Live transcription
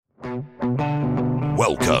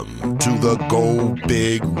Welcome to the Go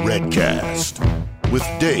Big Redcast with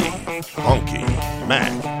Dave, Honky,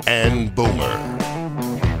 Mac, and Boomer.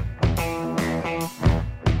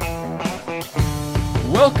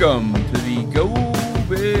 Welcome to the Go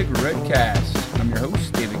Big Redcast. I'm your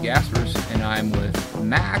host, David Gaspers, and I'm with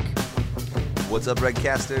Mac. What's up,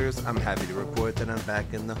 Redcasters? I'm happy to report that I'm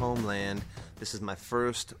back in the homeland. This is my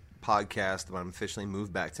first podcast when I'm officially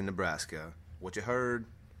moved back to Nebraska. What you heard?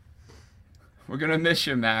 We're going to miss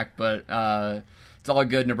you, Mac, but it's all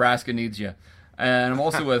good. Nebraska needs you. And I'm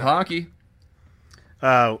also with Honky.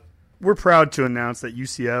 We're proud to announce that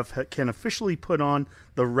UCF can officially put on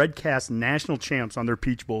the Redcast National Champs on their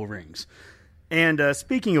Peach Bowl rings. And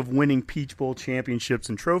speaking of winning Peach Bowl championships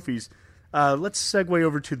and trophies, let's segue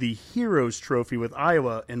over to the Heroes Trophy with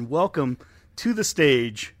Iowa and welcome to the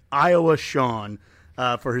stage Iowa Shawn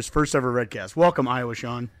for his first ever Redcast. Welcome, Iowa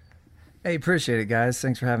Shawn. Hey, appreciate it, guys.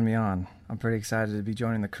 Thanks for having me on. I'm pretty excited to be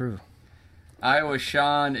joining the crew. Iowa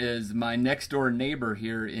Shawn is my next-door neighbor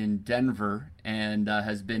here in Denver and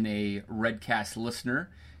has been a Redcast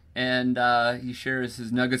listener. And he shares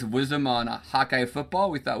his nuggets of wisdom on Hawkeye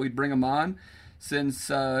football. We thought we'd bring him on since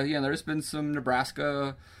there's been some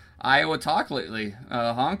Nebraska-Iowa talk lately.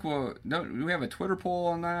 Honk, do we have a Twitter poll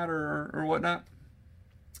on that or whatnot?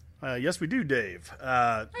 Yes, we do, Dave. We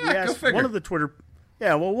asked one of the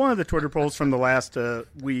Twitter polls from the last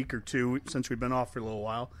week or two since we've been off for a little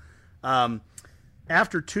while.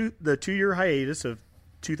 After the 2-year hiatus of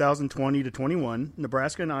 2020 to 21,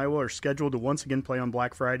 Nebraska and Iowa are scheduled to once again play on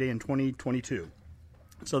Black Friday in 2022.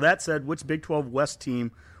 So that said, which Big 12 West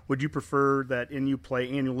team would you prefer that NU play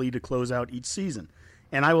annually to close out each season?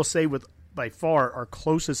 And I will say with by far our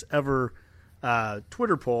closest ever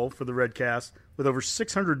Twitter poll for the Redcast with over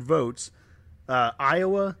 600 votes,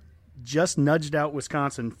 Iowa just nudged out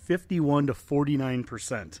Wisconsin 51 to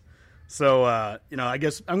 49%. So, I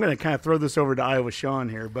guess I'm going to kind of throw this over to Iowa Shawn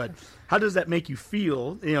here, but how does that make you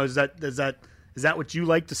feel? Is that what you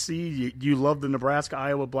like to see? Do you love the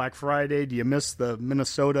Nebraska-Iowa Black Friday? Do you miss the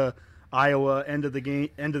Minnesota-Iowa end of the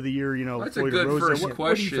year, That's a good first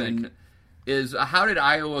question. Is how did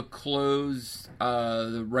Iowa close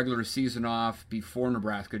the regular season off before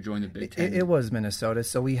Nebraska joined the Big Ten? It was Minnesota,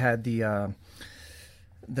 so we had the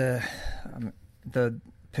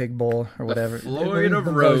Pig Bowl or whatever. Floyd of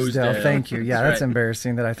Rosedale. Thank you. Yeah, that's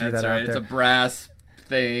embarrassing that I threw that out there. It's a brass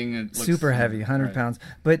thing. It looks super heavy, 100 pounds.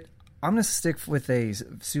 But I'm going to stick with a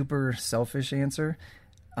super selfish answer.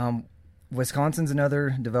 Wisconsin's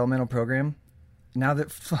another developmental program. Now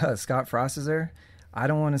that Scott Frost is there, I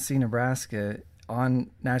don't want to see Nebraska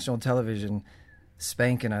on national television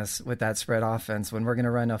spanking us with that spread offense when we're going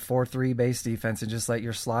to run a 4-3 base defense and just let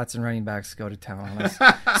your slots and running backs go to town on us.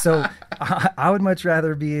 So I would much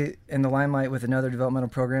rather be in the limelight with another developmental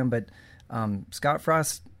program. But Scott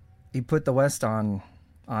Frost, he put the West on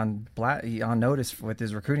notice with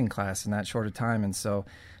his recruiting class in that short of time. And so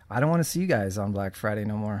I don't want to see you guys on Black Friday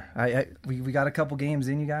no more. We got a couple games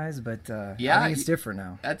in, you guys, but I think it's different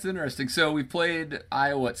now. That's interesting. So we played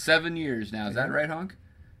Iowa 7 years now. Is that right, Honk?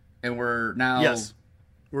 And we're now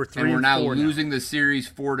we're 3 and we're now 4 losing the series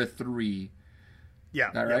 4-3.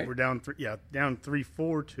 Yeah, right? We're down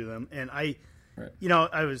 3-4 to them. And I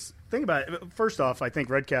was thinking about it. First off, I think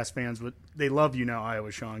Redcast fans they love you now,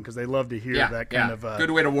 Iowa Shawn, because they love to hear that kind of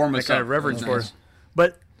good way to warm us up. Kind of reverence for us.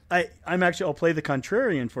 But I'll play the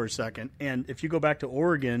contrarian for a second. And if you go back to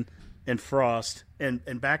Oregon and Frost,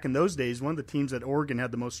 and back in those days, one of the teams that Oregon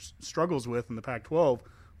had the most struggles with in the Pac-12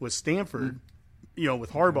 was Stanford.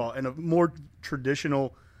 With Harbaugh and a more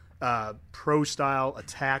traditional pro-style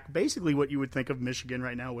attack, basically what you would think of Michigan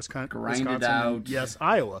right now, Wisconsin, out. Yes,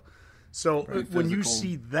 Iowa. So when you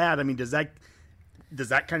see that, does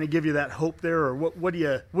that kind of give you that hope there, or what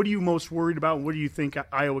are you most worried about, and what do you think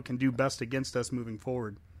Iowa can do best against us moving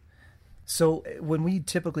forward? So when we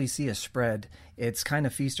typically see a spread, it's kind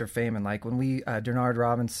of feast or famine. Like when we Denard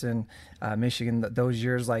Robinson, Michigan, those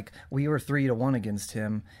years, like we were 3-1 against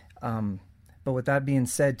him. But with that being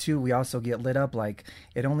said, too, we also get lit up. Like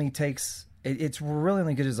it only takes it's really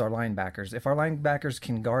only good as our linebackers. If our linebackers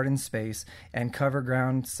can guard in space and cover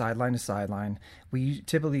ground sideline to sideline, we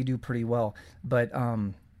typically do pretty well. But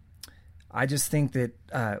I just think that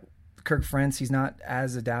Kirk Ferentz, he's not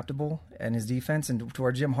as adaptable in his defense. And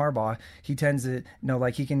toward Jim Harbaugh, he tends to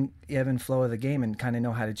he can ebb and flow of the game and kind of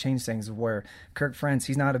know how to change things. Where Kirk Ferentz,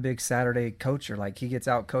 he's not a big Saturday coacher. Like he gets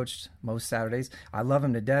out coached most Saturdays. I love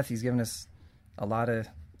him to death. He's given us a lot of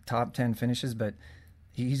top 10 finishes, but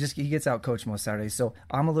he gets out coached most Saturdays. So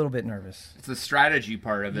I'm a little bit nervous. It's the strategy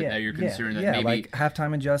part of it that you're concerned that maybe like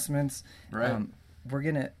halftime adjustments. Right.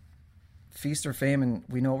 feast or famine.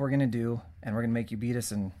 We know what we're going to do, and we're going to make you beat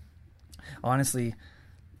us. And honestly,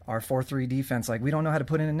 our 4-3 defense, like, we don't know how to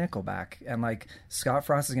put in a nickel back. And, like, Scott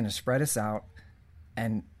Frost is going to spread us out,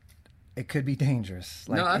 and it could be dangerous.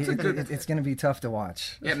 Like, No, that's a good... it's going to be tough to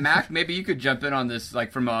watch. Yeah, Mac, maybe you could jump in on this,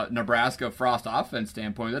 like, from a Nebraska Frost offense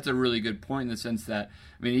standpoint. That's a really good point in the sense that,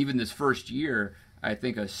 I mean, even this first year, I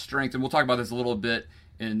think a strength, and we'll talk about this a little bit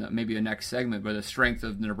in maybe a next segment, but the strength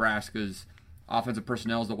of Nebraska's offensive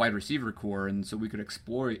personnel is the wide receiver core, and so we could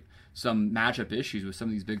exploit some matchup issues with some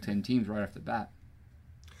of these Big Ten teams right off the bat.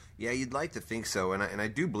 Yeah, you'd like to think so, and I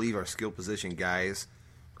do believe our skill position guys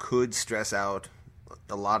could stress out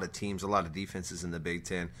a lot of teams, a lot of defenses in the Big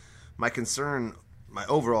Ten. My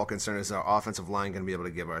overall concern is our offensive line going to be able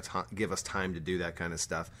to give us time to do that kind of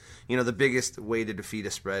stuff. You know, the biggest way to defeat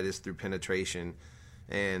a spread is through penetration,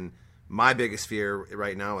 and my biggest fear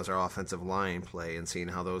right now is our offensive line play and seeing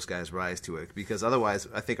how those guys rise to it, because otherwise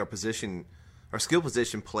I think our skill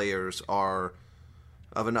position players are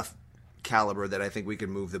of enough caliber that I think we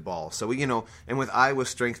can move the ball. So and with Iowa's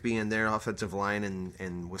strength being their offensive line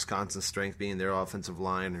and Wisconsin's strength being their offensive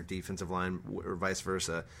line or defensive line or vice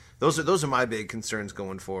versa, those are my big concerns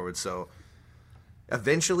going forward. So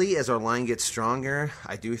eventually, as our line gets stronger,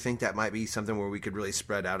 I do think that might be something where we could really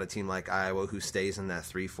spread out a team like Iowa who stays in that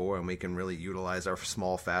 3-4, and we can really utilize our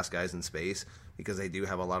small, fast guys in space, because they do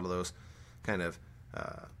have a lot of those kind of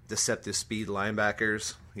deceptive speed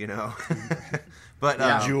linebackers,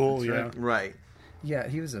 But Jewel, yeah. Right. Yeah,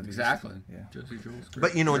 he was a Exactly. Yeah. Josie Jewell's great.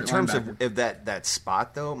 But, in Great terms linebacker. of that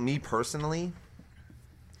spot, though, me personally,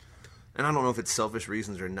 and I don't know if it's selfish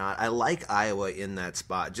reasons or not, I like Iowa in that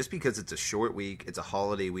spot just because it's a short week, it's a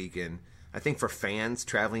holiday weekend. I think for fans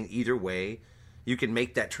traveling either way, you can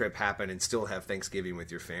make that trip happen and still have Thanksgiving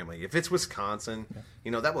with your family. If it's Wisconsin,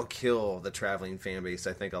 that will kill the traveling fan base,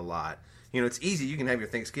 I think, a lot. It's easy. You can have your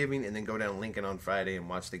Thanksgiving and then go down to Lincoln on Friday and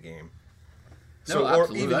watch the game. No,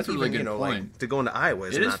 absolutely. That's a really good point. Like, to go into Iowa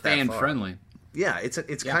is It not is that fan far. friendly. Yeah,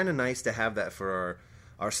 it's kind of nice to have that for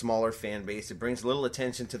our smaller fan base. It brings a little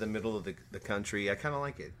attention to the middle of the country. I kind of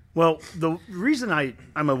like it. Well, the reason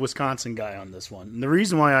I'm a Wisconsin guy on this one, and the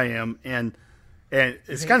reason why I am, and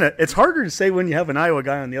it's harder to say when you have an Iowa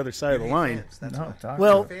guy on the other side of the line.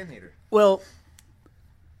 Well,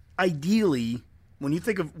 ideally, when you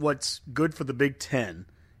think of what's good for the Big Ten,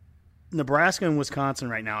 Nebraska and Wisconsin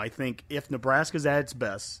right now, I think if Nebraska's at its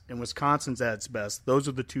best and Wisconsin's at its best, those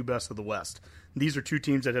are the two best of the West. These are two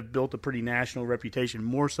teams that have built a pretty national reputation,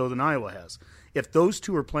 more so than Iowa has. If those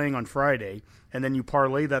two are playing on Friday, and then you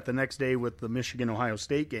parlay that the next day with the Michigan-Ohio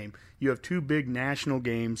State game, you have two big national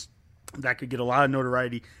games that could get a lot of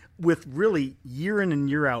notoriety with really year in and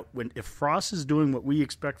year out. If Frost is doing what we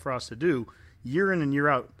expect Frost to do, year in and year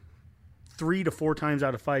out, 3 to 4 times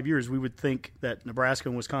out of 5 years, we would think that Nebraska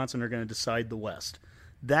and Wisconsin are going to decide the West.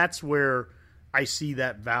 That's where I see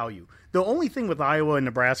that value. The only thing with Iowa and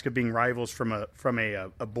Nebraska being rivals from a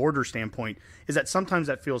border standpoint is that sometimes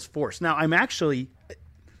that feels forced. Now, I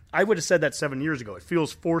would have said that 7 years ago. It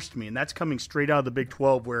feels forced to me, and that's coming straight out of the Big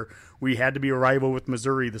 12, where we had to be a rival with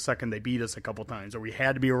Missouri the second they beat us a couple times, or we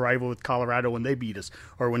had to be a rival with Colorado when they beat us,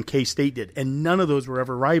 or when K-State did. And none of those were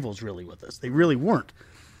ever rivals really with us. They really weren't.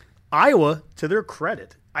 Iowa, to their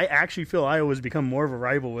credit, I actually feel Iowa has become more of a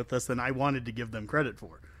rival with us than I wanted to give them credit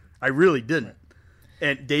for. I really didn't.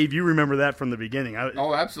 And Dave, you remember that from the beginning.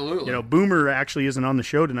 Oh, absolutely. Boomer actually isn't on the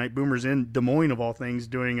show tonight. Boomer's in Des Moines, of all things,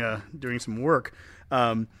 doing some work.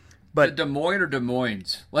 But Des Moines or Des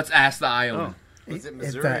Moines? Let's ask the Iowan. Is it The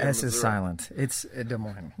Missouri or S is Missouri? silent. It's Des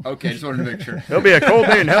Moines. Okay, just wanted to make sure. It'll be a cold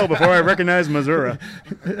day in hell before I recognize Missouri.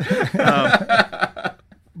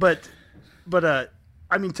 But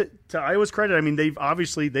I mean, to Iowa's credit, I mean,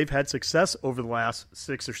 they've had success over the last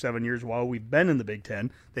 6 or 7 years while we've been in the Big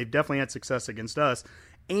Ten. They've definitely had success against us.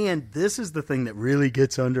 And this is the thing that really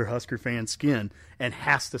gets under Husker fans' skin and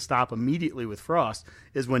has to stop immediately with Frost,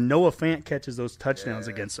 is when Noah Fant catches those touchdowns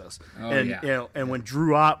against us. And when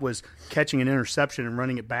Drew Ott was catching an interception and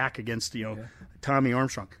running it back against Tommy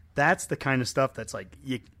Armstrong. That's the kind of stuff that's like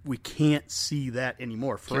we can't see that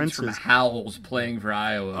anymore. Kids from Howells playing for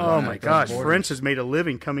Iowa. Oh my gosh! French has made a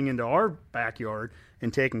living coming into our backyard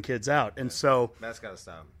and taking kids out, and so That's got to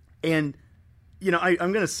stop. And I'm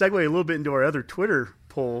going to segue a little bit into our other Twitter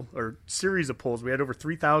poll or series of polls. We had over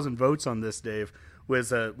 3,000 votes on this, Dave.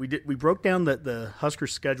 We broke down the Husker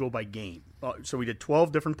schedule by game. So we did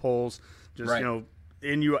 12 different polls,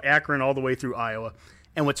 in Akron all the way through Iowa.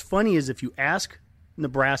 And what's funny is if you ask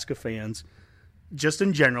Nebraska fans, just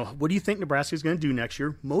in general, what do you think Nebraska is going to do next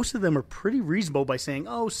year? Most of them are pretty reasonable by saying,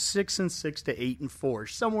 6-6 to 8-4,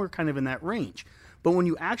 somewhere kind of in that range. But when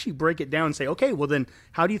you actually break it down and say, okay, well then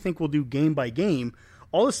how do you think we'll do game by game?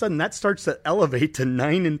 All of a sudden that starts to elevate to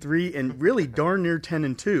 9-3 and really darn near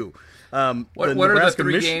 10-2. What are the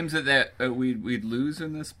three games that we'd lose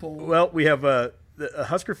in this poll? Well, we have the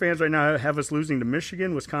Husker fans right now have us losing to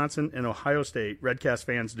Michigan, Wisconsin, and Ohio State. Redcast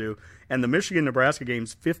fans do, and the Michigan-Nebraska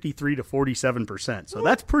game's 53 to 47%. So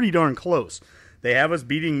that's pretty darn close. They have us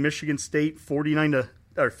beating Michigan State 59 to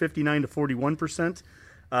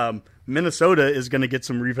 41%. Minnesota is going to get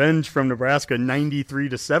some revenge from Nebraska, 93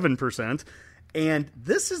 to 7%. And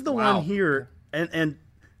this is the one here, and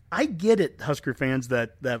I get it, Husker fans,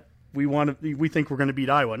 that we think we're going to beat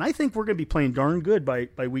Iowa, and I think we're going to be playing darn good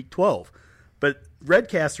by week 12. But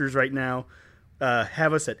Redcasters right now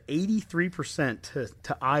have us at 83%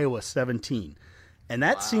 to Iowa 17. And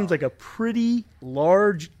that seems like a pretty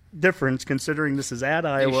large difference considering this is at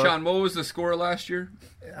Iowa. Hey, Shawn, what was the score last year?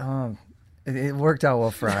 It worked out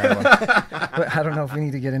well for Iowa. But I don't know if we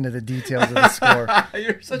need to get into the details of the score.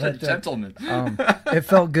 You're such a gentleman. It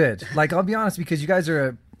felt good. Like, I'll be honest, because you guys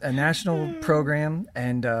are a national program,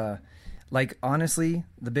 and honestly,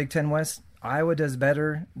 the Big Ten West, Iowa does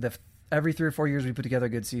better. Every 3 or 4 years we put together a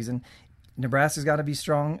good season. Nebraska's got to be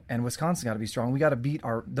strong, and Wisconsin got to be strong. We got to beat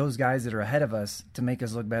those guys that are ahead of us to make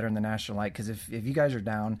us look better in the national light. Because if you guys are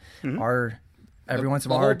down, every once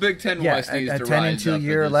in a while, the whole Big Ten West needs to rise up 10-2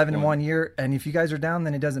 year, 11-1 point. year, and if you guys are down,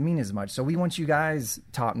 then it doesn't mean as much. So we want you guys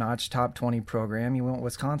top notch, top 20 program. You want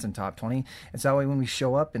Wisconsin top 20, and so that way when we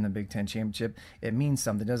show up in the Big Ten championship, it means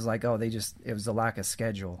something. It doesn't it was a lack of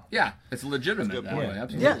schedule. Yeah, it's legitimate that way.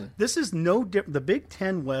 Absolutely. Yeah, this is no different. The Big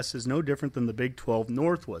Ten West is no different than the Big 12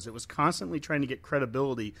 North was. It was constantly trying to get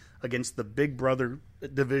credibility against the big brother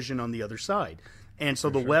division on the other side, and so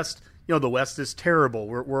West. The West is terrible.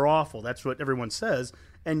 We're awful. That's what everyone says.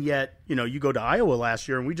 And yet, you go to Iowa last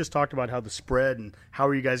year, and we just talked about how the spread and how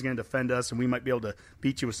are you guys going to defend us, and we might be able to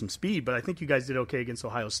beat you with some speed. But I think you guys did okay against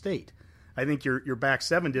Ohio State. I think your back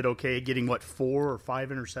seven did okay, getting 4 or 5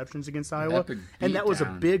 interceptions against Iowa, and that was a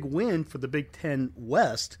big win for the Big Ten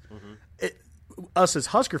West. Us as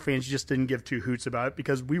Husker fans just didn't give two hoots about it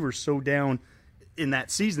because we were so down in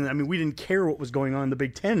that season. I mean, we didn't care what was going on in the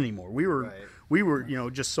Big Ten anymore. We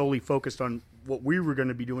were just solely focused on what we were going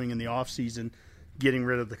to be doing in the off season, getting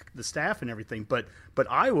rid of the staff and everything. But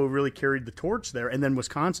Iowa really carried the torch there, and then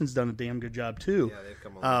Wisconsin's done a damn good job too. Yeah, they've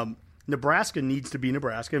come along. Nebraska needs to be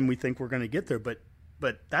Nebraska, and we think we're going to get there. But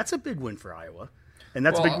that's a big win for Iowa, and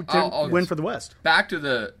that's a big win for the West. Back to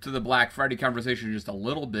the Black Friday conversation just a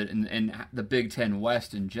little bit, and the Big Ten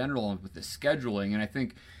West in general with the scheduling. And I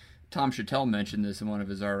think Tom Chattel mentioned this in one of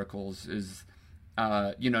his articles. Is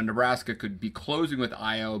Nebraska could be closing with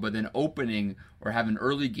Iowa, but then opening or have an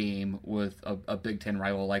early game with a Big Ten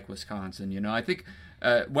rival like Wisconsin. I think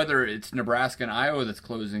whether it's Nebraska and Iowa that's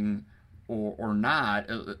closing or not,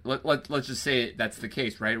 let's just say that's the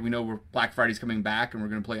case, right? We know Black Friday's coming back, and we're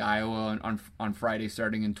going to play Iowa on Friday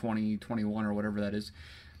starting in 2021 or whatever that is.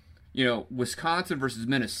 Wisconsin versus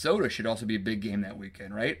Minnesota should also be a big game that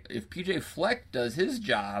weekend, right? If PJ Fleck does his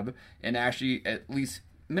job and actually at least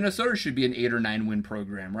Minnesota should be an 8 or 9 win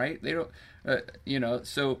program, right? They don't,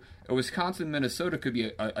 so a Wisconsin-Minnesota could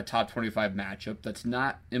be a top 25 matchup. That's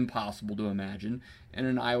not impossible to imagine. And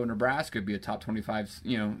an Iowa-Nebraska could be a top 25,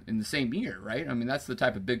 in the same year, right? I mean, that's the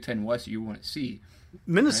type of Big Ten West you want to see.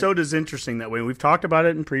 Minnesota is interesting that way. We've talked about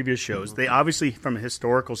it in previous shows. They obviously, from a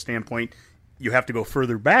historical standpoint, you have to go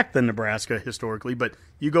further back than Nebraska historically, but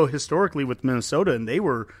you go historically with Minnesota, and they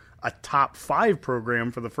were a top 5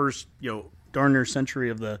 program for the first, darn near century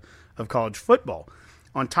of college football.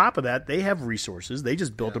 On top of that, they have resources. They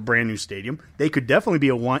just built a brand new stadium. They could definitely be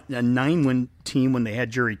a 9-win team when they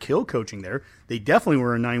had Jerry Kill coaching there. They definitely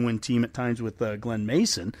were a 9-win team at times with Glenn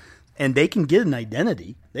Mason, and they can get an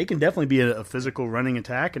identity. They can definitely be a physical running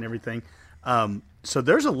attack and everything. So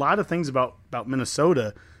there's a lot of things about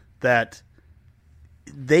Minnesota that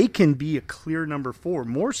they can be a clear number 4,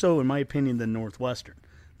 more so in my opinion than Northwestern.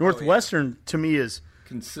 Northwestern to me is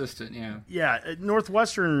consistent, yeah. Yeah,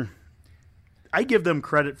 Northwestern, I give them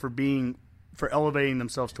credit for elevating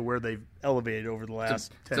themselves to where they've elevated over the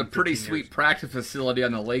last 10 It's a pretty 15 sweet years. practice facility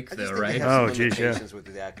on the lake, though, right? They have some limitations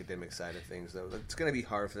with the academic side of things, though. It's going to be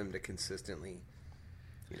hard for them to consistently,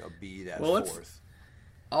 be that fourth.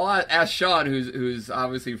 I'll ask Shawn, who's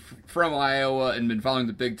obviously from Iowa and been following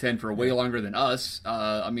the Big Ten for way longer than us.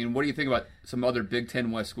 What do you think about some other Big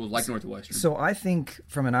Ten West schools like Northwestern? So I think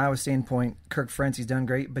from an Iowa standpoint, Kirk Ferentz, he's done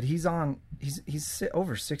great, but he's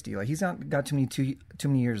over 60. Like, he's not got too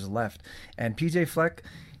many years left. And PJ Fleck,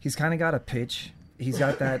 he's kind of got a pitch. He's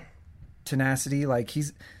got that tenacity. Like,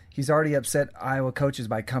 he's already upset Iowa coaches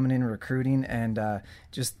by coming in and recruiting and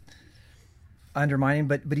just undermining,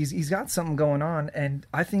 but he's got something going on, and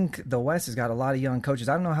I think the West has got a lot of young coaches.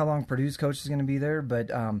 I don't know how long Purdue's coach is going to be there, but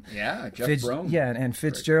Jeff Brome. Yeah, and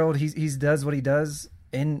Fitzgerald, he's does what he does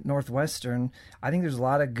in Northwestern. I think there's a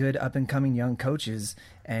lot of good up and coming young coaches,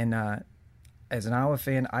 and as an Iowa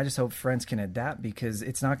fan, I just hope Frentz can adapt, because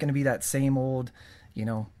it's not going to be that same old,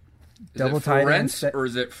 double tight end. Or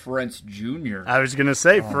is it Frentz Jr.? I was going to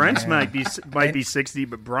say Frentz might be 60,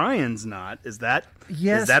 but Brian's not. Is that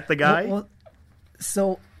the guy? Well,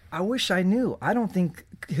 so I wish I knew. I don't think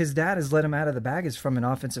his dad has let him out of the baggage from an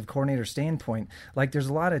offensive coordinator standpoint. Like, there's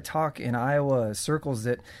a lot of talk in Iowa circles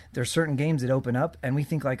that there's certain games that open up, and we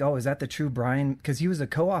think like, oh, is that the true Brian? Because he was a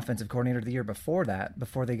co-offensive coordinator the year before that,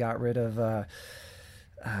 before they got rid of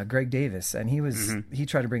Greg Davis, and he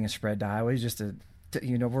tried to bring a spread to Iowa. He's just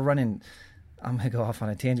we're running. I'm going to go off on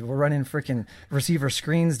a tangent. We're running freaking receiver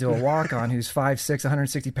screens to a walk-on who's 5'6",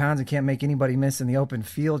 160 pounds and can't make anybody miss in the open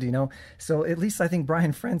field, So at least I think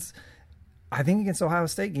Brian Frentz, I think against Ohio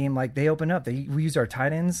State game, like, they open up. We used our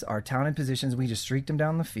tight ends, our talented positions. We just streaked them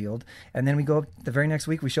down the field. And then we go up the very next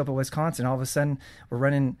week, we show up at Wisconsin. All of a sudden, we're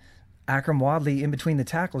running Akram Wadley in between the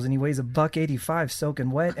tackles, and he weighs $185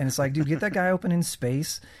 soaking wet. And it's like, dude, get that guy open in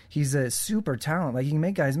space. He's a super talent. Like, he can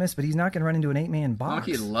make guys miss, but he's not going to run into an 8-man box.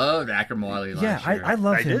 Honky loved Akram Wadley last year. I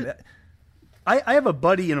love him. I have a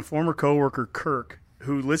buddy and a former coworker, Kirk,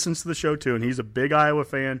 who listens to the show too, and he's a big Iowa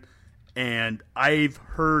fan. And I've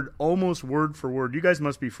heard almost word for word. You guys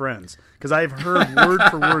must be friends, because I've heard word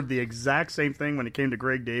for word the exact same thing when it came to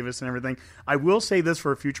Greg Davis and everything. I will say this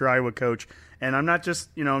for a future Iowa coach, and I'm not just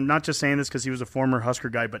saying this because he was a former Husker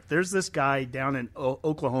guy, but there's this guy down in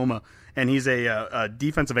Oklahoma, and he's a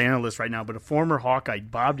defensive analyst right now, but a former Hawkeye,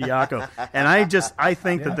 Bob Diaco, and I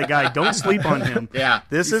think that the guy, don't sleep on him. Yeah,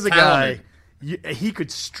 this is a talented guy. He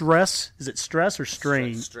could stress. Is it stress or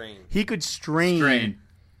strain? Strain. He could strain.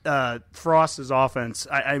 Frost's offense.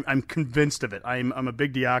 I'm convinced of it. I'm a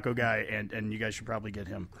big Diaco guy, and you guys should probably get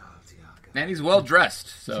him. And he's well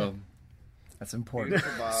dressed, so that's important.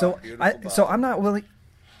 Bob, So I'm not willing.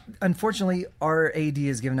 Unfortunately, our AD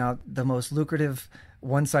has given out the most lucrative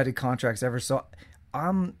one-sided contracts ever. So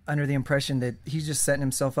I'm under the impression that he's just setting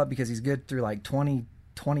himself up because he's good through like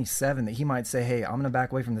 2027, that he might say, hey, I'm going to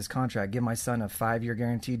back away from this contract, give my son a 5-year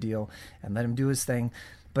guarantee deal, and let him do his thing.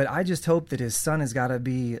 But I just hope that his son has got to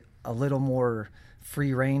be a little more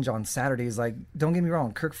free range on Saturdays. Like, don't get me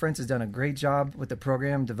wrong, Kirk Frentz has done a great job with the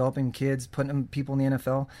program, developing kids, putting people in the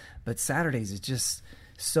NFL. But Saturdays is just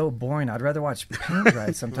so boring. I'd rather watch paint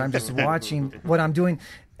dry sometimes, just watching what I'm doing.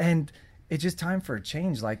 And it's just time for a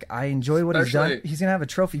change. Like, I enjoy what he's done. He's going to have a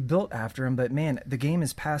trophy built after him. But, man, the game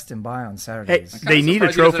has passed him by on Saturdays. Hey, they need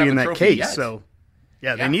a trophy in that case, so...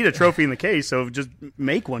 Yeah, they need a trophy in the case, so just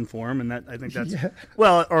make one for him, and I think that's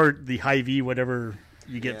well, or the Hy-Vee, whatever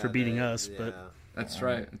you get for beating us. Yeah. But that's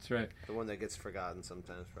right. The one that gets forgotten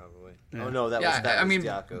sometimes, probably. Yeah. Oh no, that was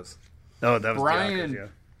Diaco's. Oh, that was Brian. Diaco's, yeah.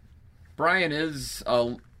 Brian is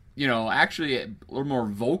actually a little more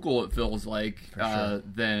vocal, it feels like,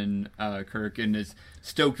 than Kirk, and is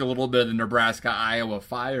stoked a little bit of the Nebraska-Iowa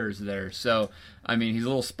fires there. So, I mean, he's a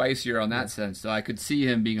little spicier on that sense. So I could see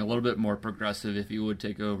him being a little bit more progressive if he would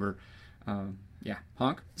take over.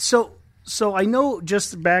 Honk? So I know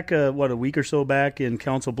just back, a week or so back in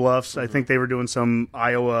Council Bluffs, I think they were doing some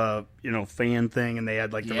Iowa, fan thing, and they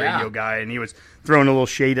had like the radio guy, and he was throwing a little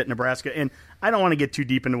shade at Nebraska. And I don't want to get too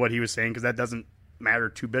deep into what he was saying because that doesn't matter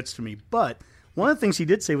 2 bits to me. But one of the things he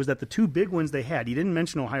did say was that the 2 big wins they had, he didn't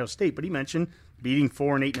mention Ohio State, but he mentioned beating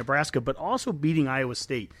 4-8 Nebraska, but also beating Iowa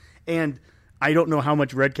State. And I don't know how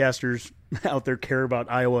much Redcasters out there care about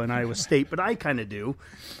Iowa and Iowa State, but I kind of do.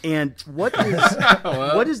 And what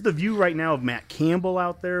is the view right now of Matt Campbell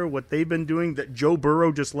out there, what they've been doing? That Joe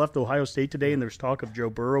Burrow just left Ohio State today, and there's talk of Joe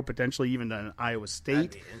Burrow potentially even to Iowa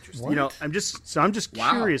State. That'd be interesting. I'm just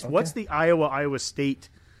curious. Okay. What's the Iowa State?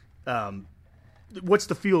 What's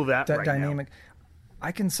the feel of that right dynamic? now?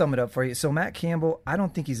 I can sum it up for you. So Matt Campbell, I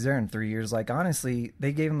don't think he's there in 3 years. Like, honestly,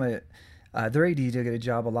 they gave him their AD did a good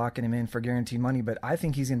job of locking him in for guaranteed money, but I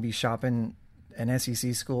think he's going to be shopping an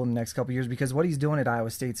SEC school in the next couple of years because what he's doing at Iowa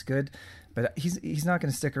State's good, but he's not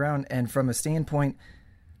going to stick around. And from a standpoint,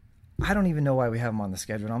 I don't even know why we have him on the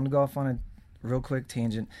schedule. I'm going to go off on a real quick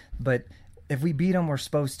tangent, but if we beat them, we're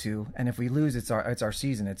supposed to, and if we lose, it's our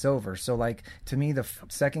season. It's over. So, like, to me, the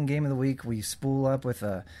second game of the week, we spool up with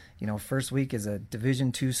first week is a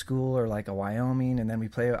Division II school or like a Wyoming, and then we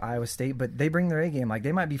play Iowa State. But they bring their A game. Like,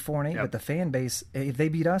 they might be 4-8, but the fan base, if they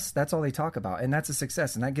beat us, that's all they talk about, and that's a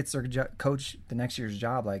success, and that gets their coach the next year's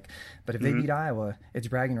job. Like, but if they beat Iowa, it's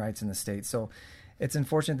bragging rights in the state. So, it's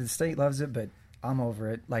unfortunate that the state loves it, but I'm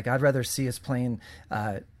over it. Like, I'd rather see us playing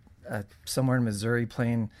somewhere in Missouri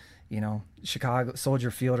playing, Chicago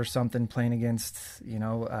Soldier Field or something, playing against,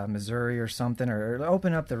 Missouri or something, or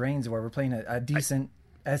open up the reins where we're playing a decent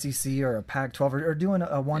SEC or a Pac-12 or doing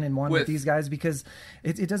a 1-1 with these guys, because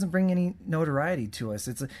it doesn't bring any notoriety to us.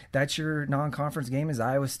 That's your non-conference game is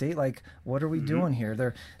Iowa State. Like, what are we doing here?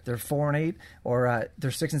 They're 4-8 or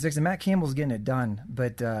they're 6-6, and Matt Campbell's getting it done.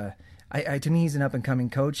 But to me, he's an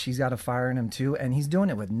up-and-coming coach. He's got a fire in him too, and he's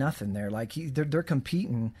doing it with nothing there. Like they're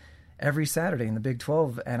competing every Saturday in the Big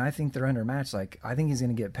 12, and I think they're undermatched. Like, I think he's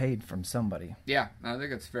going to get paid from somebody. Yeah, I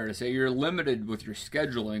think it's fair to say. You're limited with your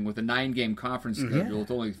scheduling with a 9-game conference schedule with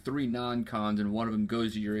only 3 non-cons, and one of them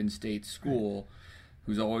goes to your in-state school,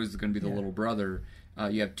 who's always going to be the little brother.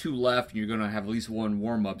 You have 2 left, and you're going to have at least 1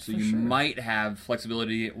 warm-up, so you might have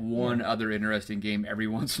flexibility at one other interesting game every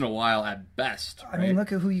once in a while at best. Right? I mean,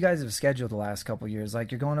 look at who you guys have scheduled the last couple of years.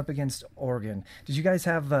 Like, you're going up against Oregon. Did you guys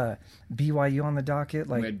have BYU on the docket?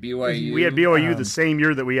 Like, We had BYU. We had BYU the same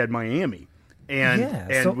year that we had Miami.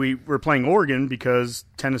 And we were playing Oregon because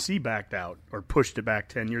Tennessee backed out or pushed it back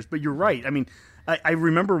 10 years. But you're right. I mean, I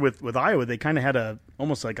remember with Iowa, they kind of had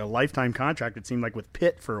almost like a lifetime contract. It seemed like with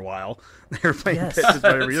Pitt for a while. They were playing Pitt just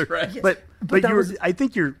about every year. Right. But I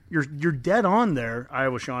think you're dead on there,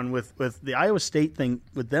 Iowa, Shawn, with the Iowa State thing,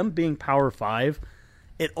 with them being Power 5.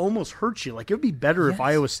 It almost hurts you. Like, it would be better if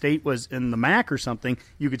Iowa State was in the MAC or something.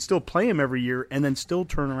 You could still play them every year and then still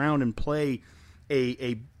turn around and play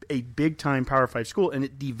a big-time Power 5 school. And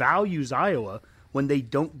it devalues Iowa when they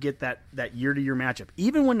don't get that year-to-year matchup.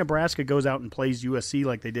 Even when Nebraska goes out and plays USC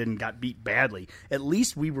like they did and got beat badly, at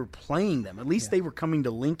least we were playing them. At least they were coming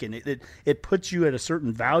to Lincoln. It puts you at a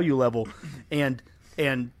certain value level, and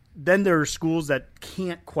then there are schools that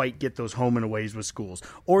can't quite get those home and aways with schools.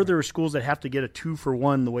 Or there are schools that have to get a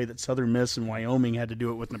 2-for-1 the way that Southern Miss and Wyoming had to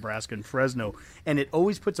do it with Nebraska and Fresno. And it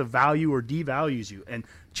always puts a value or devalues you. And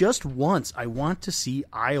just once, I want to see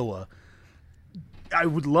Iowa. I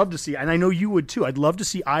would love to see, and I know you would too, I'd love to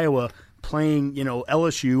see Iowa playing,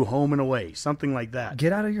 LSU home and away, something like that.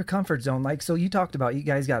 Get out of your comfort zone. Like, so you talked about you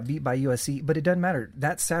guys got beat by USC, but it doesn't matter.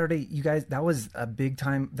 That Saturday, you guys, that was a big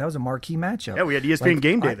time, that was a marquee matchup. Yeah, we had ESPN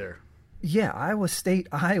Game Day there. Yeah, Iowa State,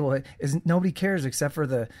 Iowa, nobody cares except for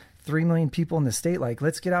the 3 million people in the state. Like,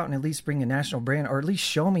 let's get out and at least bring a national brand, or at least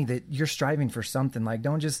show me that you're striving for something. Like,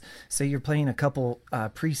 don't just say you're playing a couple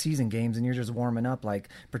preseason games and you're just warming up. Like,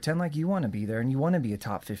 pretend like you want to be there and you want to be a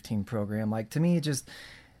top 15 program. Like, to me, it just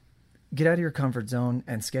get out of your comfort zone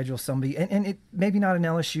and schedule somebody. And it maybe not an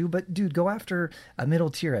LSU, but dude, go after a middle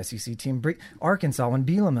tier SEC team. Arkansas, when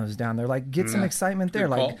Bielema was down there, like, get some excitement there.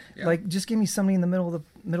 Like, just give me somebody in the middle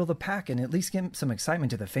of the pack and at least get some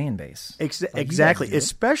excitement to the fan base. Exactly,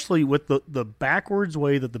 especially with the backwards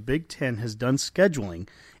way that the Big Ten has done scheduling,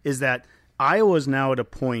 is that Iowa's now at a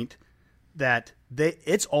point that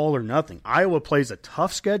it's all or nothing. Iowa plays a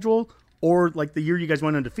tough schedule, or like the year you guys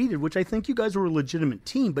went undefeated, which I think you guys were a legitimate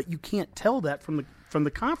team, but you can't tell that from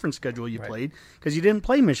the conference schedule you played, because you didn't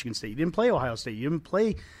play Michigan State, you didn't play Ohio State, you didn't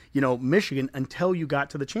play Michigan until you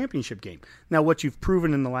got to the championship game. Now, what you've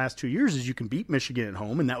proven in the last 2 years is you can beat Michigan at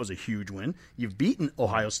home, and that was a huge win. You've beaten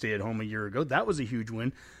Ohio State at home a year ago. That was a huge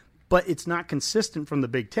win. But it's not consistent from the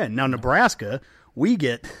Big Ten. Now, Nebraska, we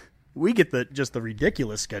get the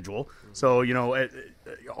ridiculous schedule. So,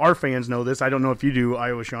 our fans know this. I don't know if you do,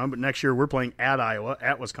 Iowa, Shawn, but next year we're playing at Iowa,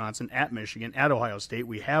 at Wisconsin, at Michigan, at Ohio State.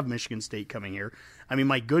 We have Michigan State coming here. I mean,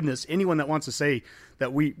 my goodness, anyone that wants to say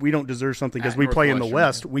that we don't deserve something because we play in the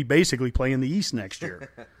West, we basically play in the East next year.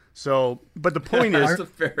 So, but the point is, that's a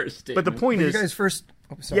fair statement. But the point is, you guys first.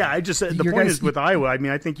 Yeah, I just said the point is with Iowa. I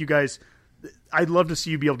mean, I think you guys. I'd love to see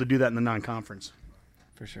you be able to do that in the non-conference.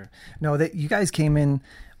 For sure. No, that you guys came in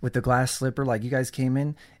with the glass slipper. Like, you guys came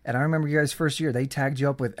in, and I remember you guys first year, they tagged you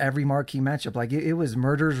up with every marquee matchup. Like, it was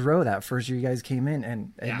murder's row that first year you guys came in,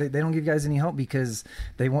 and they don't give you guys any help because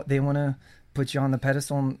they want to put you on the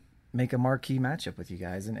pedestal and make a marquee matchup with you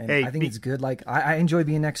guys. And hey, I think it's good. Like, I enjoy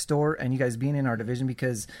being next door and you guys being in our division,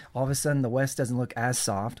 because all of a sudden the West doesn't look as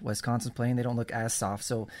soft. Wisconsin's playing, they don't look as soft.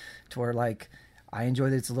 So to where, like, I enjoy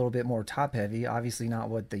that it's a little bit more top heavy. Obviously not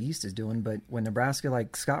what the East is doing, but when Nebraska,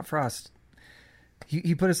 like Scott Frost,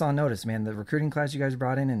 he put us on notice, man. The recruiting class you guys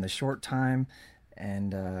brought in the short time,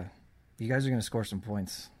 and you guys are going to score some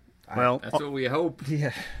points. Well, that's what we hope.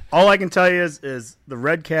 Yeah. All I can tell you is the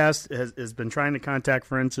Redcast has been trying to contact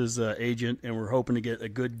Ferentz's agent, and we're hoping to get a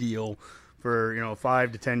good deal for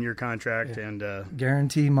 5 to 10 year contract and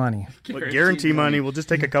guarantee money. Guarantee money. We'll just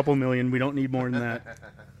take a couple million. We don't need more than that.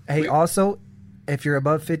 Hey, also, if you're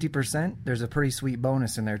above 50%, there's a pretty sweet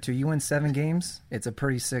bonus in there too. You win 7 games, it's a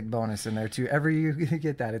pretty sick bonus in there too. Every year you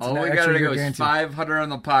get that. It's all we got to go is 500 on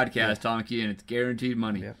the podcast, Donkey, and it's guaranteed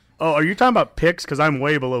money. Yep. Oh, are you talking about picks? Because I'm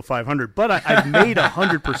way below 500, but I've made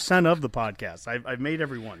 100% of the podcast. I've made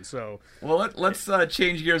every one. So, well, let's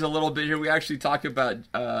change gears a little bit here. We actually talked about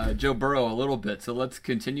Joe Burrow a little bit, so let's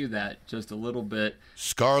continue that just a little bit.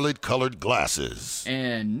 Scarlet-colored glasses.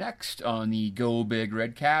 And next on the Go Big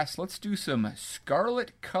Redcast, let's do some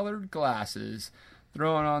scarlet-colored glasses.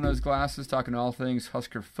 Throwing on those glasses, talking all things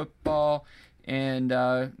Husker football. And,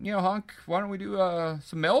 Hunk, why don't we do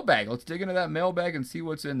some mailbag? Let's dig into that mailbag and see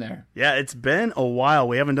what's in there. Yeah, it's been a while.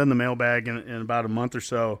 We haven't done the mailbag in about a month or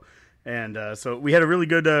so. And so we had a really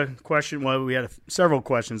good question. Well, we had several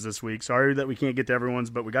questions this week. Sorry that we can't get to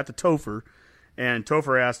everyone's, but we got to Topher. And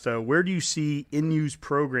Topher asked, where do you see NU's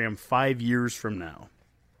program 5 years from now?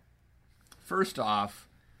 First off,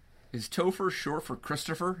 is Topher short for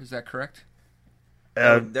Christopher? Is that correct?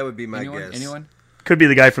 That would be my guess. Anyone? Could be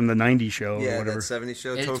the guy from the 90s show or whatever. That 70s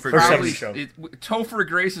show. Topher Grace. Show. Topher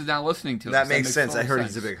Grace is now listening to us. That makes sense. I heard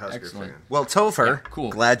sense. he's a big Husker Excellent. fan. Well, Topher, Yeah,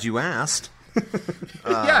 cool. glad you asked.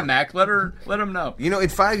 Yeah, Mac, let him know. In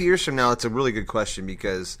 5 years from now, it's a really good question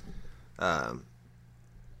because I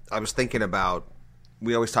was thinking about,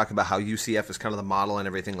 we always talk about how UCF is kind of the model and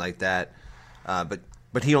everything like that,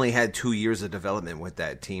 but he only had 2 years of development with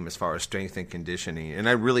that team as far as strength and conditioning, and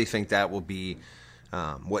I really think that will be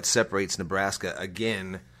what separates Nebraska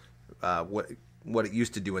again. What it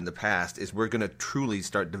used to do in the past is we're going to truly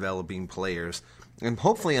start developing players, and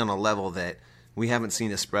hopefully on a level that we haven't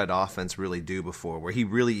seen a spread offense really do before, where he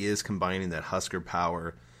really is combining that Husker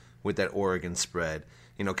power with that Oregon spread,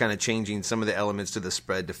 kind of changing some of the elements to the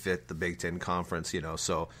spread to fit the Big Ten Conference,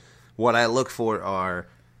 So what I look for are,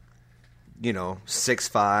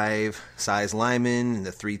 6'5" size linemen in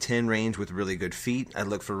the 310 range with really good feet. I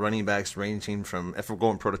look for running backs ranging from, if we're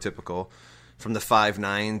going prototypical, from the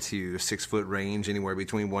 5'9" to 6 foot range, anywhere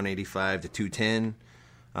between 185 to 210.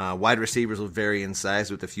 Wide receivers will vary in size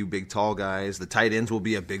with a few big, tall guys. The tight ends will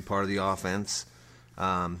be a big part of the offense.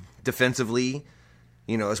 Defensively,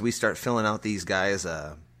 as we start filling out these guys,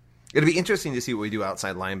 it'll be interesting to see what we do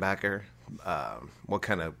outside linebacker, what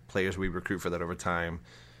kind of players we recruit for that over time.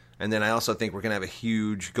 And then I also think we're going to have a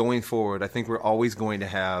huge, going forward, I think we're always going to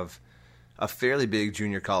have a fairly big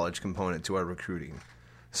junior college component to our recruiting.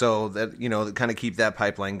 So that, kind of keep that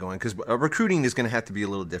pipeline going, because recruiting is going to have to be a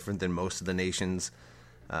little different than most of the nations.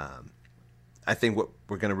 I think what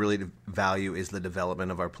we're going to really value is the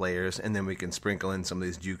development of our players, and then we can sprinkle in some of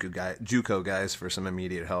these JUCO guys for some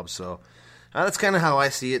immediate help. So that's kind of how I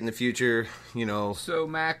see it in the future. So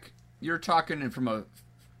Mac, you're talking from a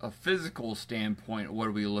physical standpoint. What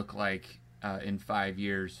do we look like in 5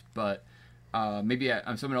 years? But maybe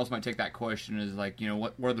someone else might take that question as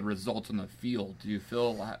what are the results on the field? Do you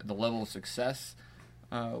feel the level of success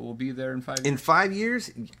will be there in 5 years? In 5 years,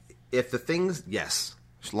 if the things, yes.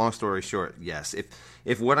 Long story short, yes.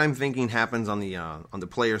 If what I'm thinking happens on the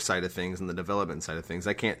player side of things and the development side of things,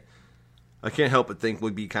 I can't help but think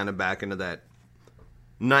we'd be kind of back into that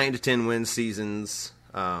 9 to 10 win seasons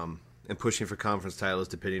and pushing for conference titles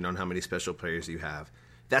depending on how many special players you have.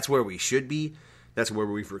 That's where we should be. That's where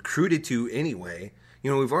we've recruited to anyway.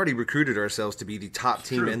 We've already recruited ourselves to be the top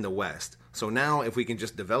team in the West. So now if we can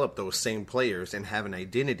just develop those same players and have an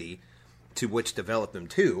identity to which develop them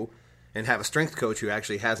to, and have a strength coach who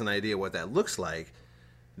actually has an idea what that looks like,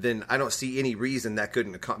 then I don't see any reason that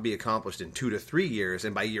couldn't be accomplished in 2 to 3 years.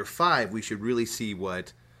 And by year 5, we should really see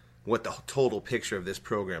what the total picture of this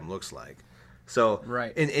program looks like. So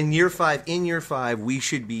right. in year 5, we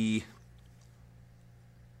should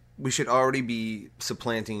already be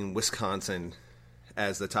supplanting Wisconsin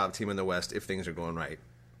as the top team in the West if things are going right.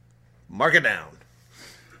 Mark it down.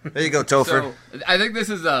 There you go, Topher. So, I think this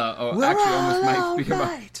is actually almost might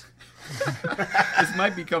become this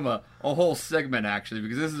might become a whole segment, actually,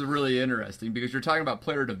 because this is really interesting, because you're talking about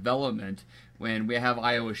player development when we have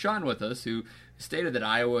Iowa Shawn with us, who stated that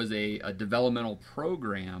Iowa is a developmental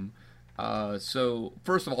program. So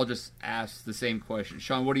first of all, just ask the same question.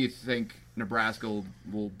 Shawn, what do you think Nebraska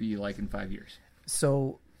will be like in 5 years?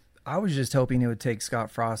 So I was just hoping it would take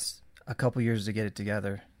Scott Frost a couple years to get it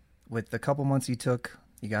together. With the couple months he took,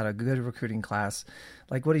 you got a good recruiting class.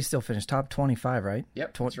 Like, what he still finished? Top 25, right?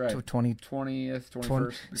 Yep, that's right. 20th,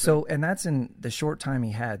 21st. So, and that's in the short time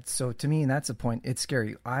he had. So, to me, that's a point. It's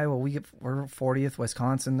scary. Iowa, we're 40th.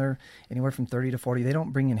 Wisconsin, they're anywhere from 30 to 40. They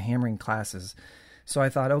don't bring in hammering classes. So I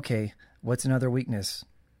thought, okay, what's another weakness?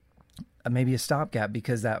 Maybe a stopgap,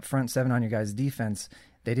 because that front seven on your guys' defense,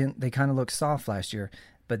 they kind of looked soft last year.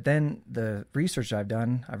 But then the research I've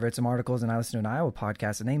done, I've read some articles and I listened to an Iowa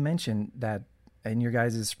podcast, and they mentioned that in your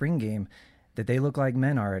guys' spring game, that they look like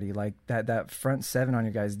men already. Like that front seven on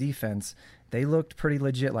your guys' defense, they looked pretty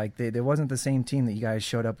legit. Like they wasn't the same team that you guys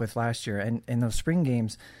showed up with last year. And in those spring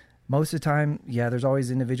games, most of the time, yeah, there's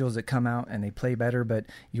always individuals that come out and they play better, but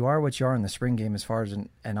you are what you are in the spring game as far as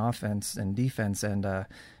an offense and defense. And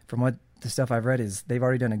from what the stuff I've read is they've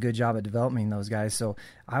already done a good job at developing those guys. So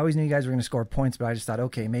I always knew you guys were going to score points, but I just thought,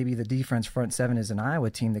 okay, maybe the defense front seven is an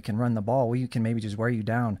Iowa team that can run the ball. We can maybe just wear you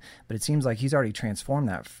down. But it seems like he's already transformed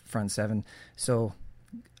that front seven. So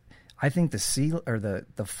I think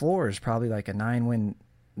the floor is probably like a 9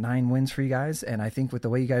 wins for you guys. And I think with the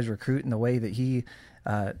way you guys recruit and the way that he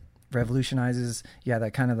revolutionizes,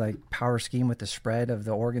 that kind of like power scheme with the spread of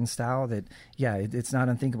the Oregon style, that it's not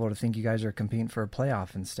unthinkable to think you guys are competing for a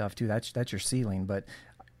playoff and stuff too. That's your ceiling. But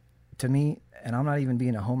to me, and I'm not even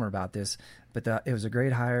being a homer about this, but it was a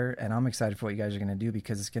great hire, and I'm excited for what you guys are going to do,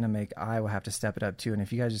 because it's going to make Iowa have to step it up too. And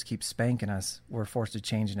if you guys just keep spanking us, we're forced to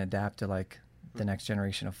change and adapt to like the next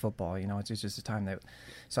generation of football. It's just a time that,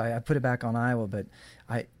 so I put it back on Iowa, but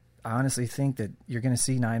I honestly think that you're going to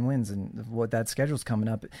see 9 wins, and what that schedule's coming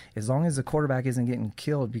up, as long as the quarterback isn't getting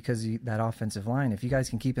killed because that offensive line, if you guys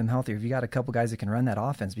can keep him healthy, if you got a couple guys that can run that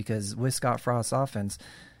offense, because with Scott Frost's offense,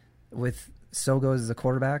 with Sogo as the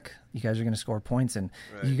quarterback, you guys are going to score points, and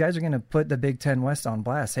you guys are going to put the Big Ten West on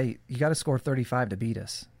blast. Hey, you got to score 35 to beat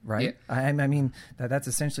us, right? Yeah. I mean, that's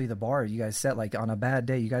essentially the bar you guys set. Like on a bad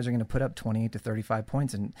day, you guys are going to put up 28 to 35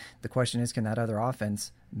 points, and the question is, can that other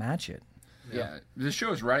offense match it? Yeah, this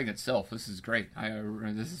show is writing itself. This is great.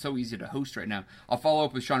 This is so easy to host right now. I'll follow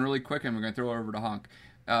up with Shawn really quick, and we're going to throw it over to Honk.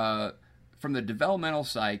 From the developmental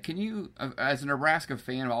side, can you, as a Nebraska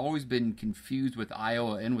fan, I've always been confused with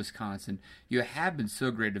Iowa and Wisconsin. You have been so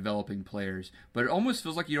great at developing players, but it almost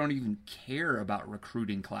feels like you don't even care about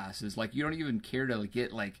recruiting classes. Like you don't even care to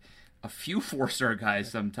get like a few 4-star guys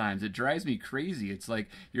sometimes. It drives me crazy. It's like,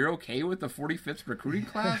 you're okay with the 45th recruiting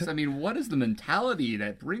class? I mean, what is the mentality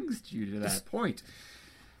that brings you to that point?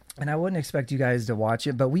 And I wouldn't expect you guys to watch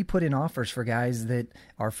it, but we put in offers for guys that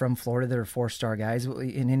are from Florida that are 4-star guys.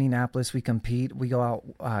 In Indianapolis, we compete. We go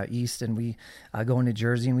out east, and we go into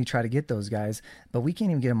Jersey, and we try to get those guys. But we can't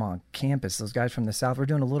even get them on campus. Those guys from the South, we're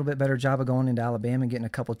doing a little bit better job of going into Alabama and getting a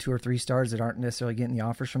couple 2 or 3 stars that aren't necessarily getting the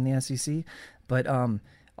offers from the SEC. But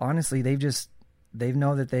honestly, they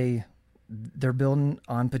know that they're building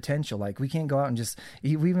on potential. Like we can't go out and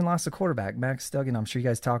we even lost a quarterback, Max Duggan. I'm sure you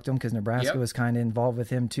guys talked to him because Nebraska was kind of involved with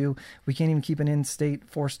him too. We can't even keep an in-state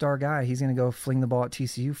 4-star guy. He's going to go fling the ball at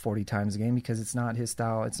TCU 40 times a game because it's not his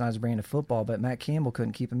style. It's not his brand of football, but Matt Campbell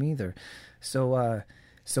couldn't keep him either. So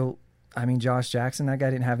I mean, Josh Jackson, that guy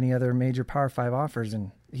didn't have any other major Power 5 offers,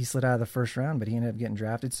 and he slid out of the first round, but he ended up getting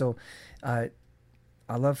drafted. So,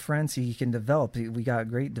 I love Frentz. He can develop. We got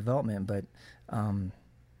great development, but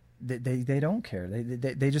they don't care.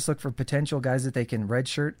 They just look for potential guys that they can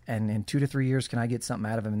redshirt, and in 2 to 3 years, can I get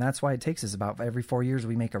something out of them? And that's why it takes us about every 4 years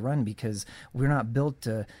we make a run, because we're not built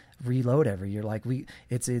to reload every year. Like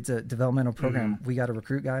it's a developmental program. We got to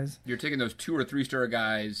recruit guys. You're taking those 2 or 3-star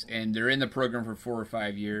guys, and they're in the program for 4 or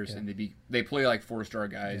 5 years, and they play like 4-star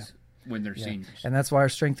guys. When they're seniors. And that's why our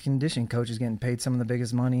strength conditioning coach is getting paid some of the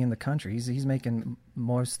biggest money in the country. He's making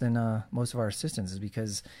most than most of our assistants, is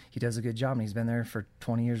because he does a good job, and he's been there for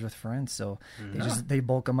 20 years with Ferenc. So they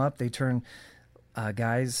bulk them up. They turn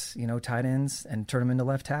guys, tight ends, and turn them into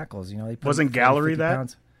left tackles. They put wasn't Gallery that?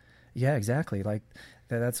 Pounds. Yeah, exactly. Like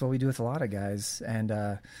that's what we do with a lot of guys,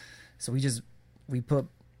 and so we put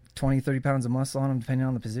 20, 30 pounds of muscle on them depending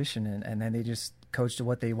on the position, and then they just coach to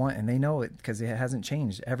what they want, and they know it because it hasn't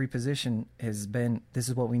changed. Every position has been, this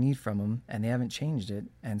is what we need from them, and they haven't changed it.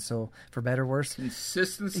 And so, for better or worse,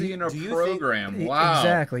 consistency in a program. Wow,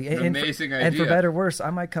 exactly. Amazing idea. And for better or worse, I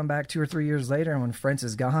might come back 2 or 3 years later, and when Frentz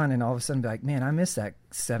is gone, and all of a sudden be like, man, I miss that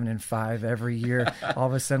 7-5 every year. All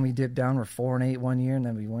of a sudden we dip down, we're 4-8 one year, and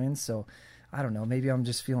then we win. So I don't know. Maybe I'm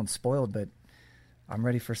just feeling spoiled, but I'm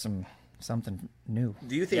ready for something new.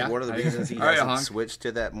 Do you think one of the reasons he hasn't switched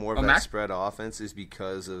to that more of that spread offense is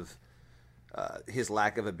because of his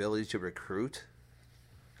lack of ability to recruit?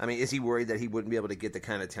 I mean, is he worried that he wouldn't be able to get the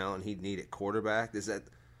kind of talent he'd need at quarterback? Do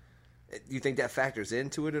you think that factors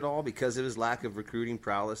into it at all because of his lack of recruiting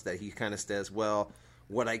prowess, that he kind of says, well,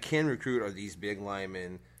 what I can recruit are these big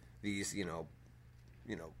linemen, these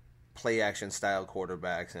play action style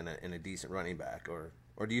quarterbacks and a decent running back, or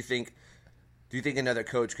do you think another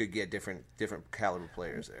coach could get different caliber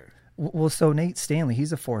players there? Well, so Nate Stanley,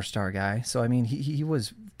 he's a 4-star guy. So, I mean, he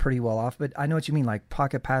was pretty well off. But I know what you mean, like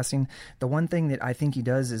pocket passing. The one thing that I think he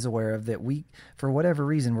does is aware of that we, for whatever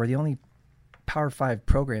reason, we're the only Power 5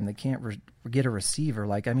 program that can't get a receiver.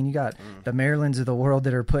 Like, I mean, you got the Marylands of the world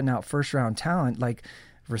that are putting out first-round talent. Like,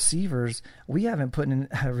 receivers, we haven't put in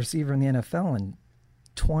a receiver in the NFL in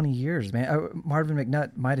 20 years, man. Marvin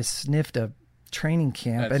McNutt might have sniffed a training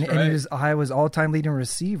camp, and he was Iowa's all-time leading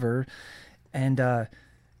receiver. And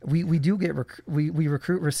we do get we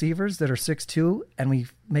recruit receivers that are 6'2", and we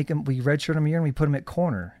redshirt them a year and we put them at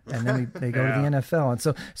corner, and then they go to the NFL. And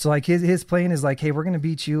so like his plan is like, hey, we're going to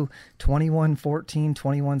beat you 21-14,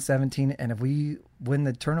 21-17, and if we win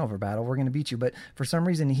the turnover battle, we're going to beat you. But for some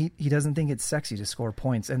reason, he doesn't think it's sexy to score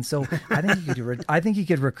points, and so I think he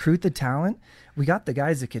could recruit the talent. We got the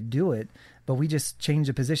guys that could do it, but we just changed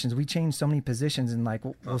the positions. We changed so many positions, and like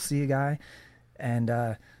we'll see a guy,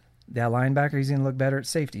 and that linebacker, he's going to look better at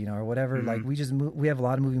safety, or whatever. Mm-hmm. Like we have a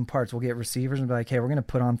lot of moving parts. We'll get receivers and be like, hey, we're going to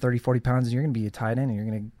put on 30, 40 pounds, and you're going to be a tight end, and you're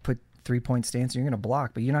going to put 3-point stance, and you're going to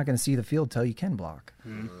block, but you're not going to see the field till you can block.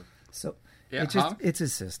 Mm-hmm. So it's a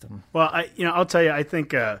system. Well, I'll tell you, I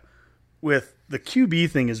think with the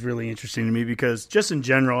QB thing is really interesting to me because just in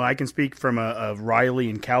general, I can speak from a Riley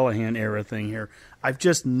and Callahan era thing here. I've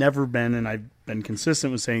just never been, and I've been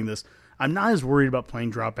consistent with saying this, I'm not as worried about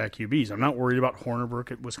playing drop-back QBs. I'm not worried about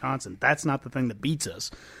Hornibrook at Wisconsin. That's not the thing that beats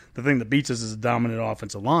us. The thing that beats us is a dominant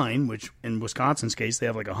offensive line, which in Wisconsin's case, they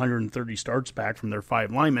have like 130 starts back from their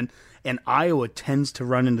 5 linemen, and Iowa tends to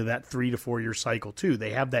run into that 3 to 4 year cycle too.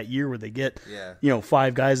 They have that year where they get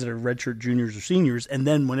 5 guys that are redshirt juniors or seniors, and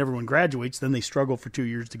then when everyone graduates, then they struggle for 2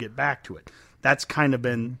 years to get back to it. That's kind of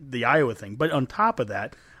been the Iowa thing. But on top of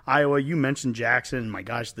that, Iowa, you mentioned Jackson, and my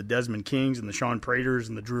gosh, the Desmond Kings and the Shawn Praters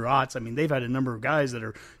and the Drew Otts. I mean, they've had a number of guys that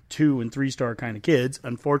are 2- and 3-star kind of kids.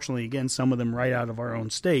 Unfortunately, again, some of them right out of our own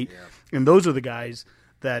state. Yeah. And those are the guys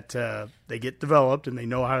that they get developed, and they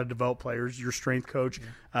know how to develop players. Your strength coach,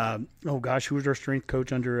 who was our strength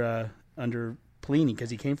coach under Pelini? Because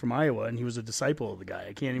he came from Iowa, and he was a disciple of the guy.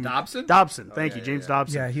 I can't even Dobson. Thank you, James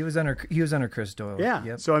Dobson. Yeah, he was under Chris Doyle. Yeah,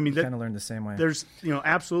 yep. So I mean, kind of learned the same way. There's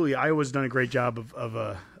absolutely Iowa's done a great job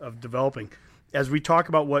of developing. As we talk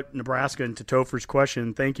about what Nebraska, and to Topher's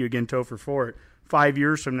question, thank you again, Topher, for it. 5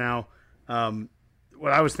 years from now,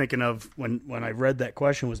 what I was thinking of when I read that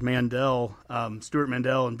question was Stuart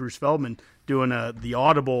Mandel and Bruce Feldman doing the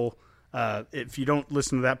Audible. If you don't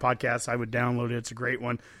listen to that podcast, I would download it. It's a great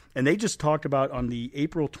one. And they just talked about on the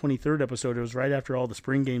April 23rd episode, it was right after all the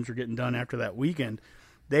spring games were getting done after that weekend,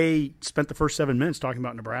 they spent the first 7 minutes talking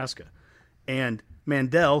about Nebraska. And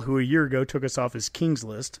Mandel, who a year ago took us off his Kings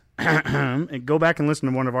list, and go back and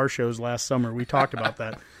listen to one of our shows last summer. We talked about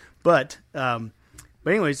that. But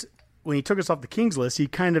anyways, when he took us off the Kings list, he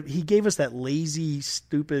gave us that lazy,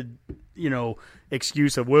 stupid,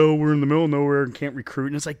 excuse of, well, we're in the middle of nowhere and can't recruit.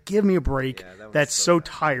 And it's like, give me a break. Yeah, that's so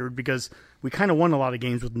tired because we kind of won a lot of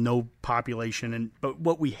games with no population. But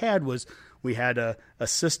what we had was we had a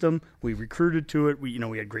system. We recruited to it.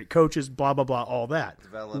 We had great coaches, blah, blah, blah, all that.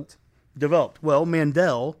 Developed. Well,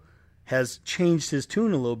 Mandel has changed his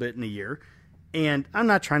tune a little bit in a year. And I'm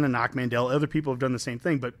not trying to knock Mandel. Other people have done the same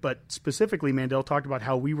thing. But specifically, Mandel talked about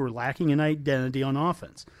how we were lacking an identity on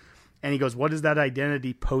offense. And he goes, what is that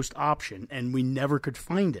identity post-option? And we never could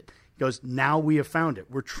find it. He goes, now we have found it.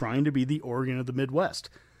 We're trying to be the Oregon of the Midwest.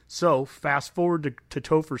 So fast forward to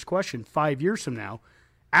Topher's question, 5 years from now,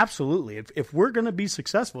 absolutely. If we're going to be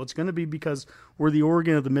successful, it's going to be because we're the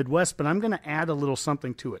Oregon of the Midwest. But I'm going to add a little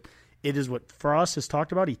something to it. It is what Frost has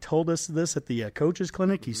talked about. He told us this at the coaches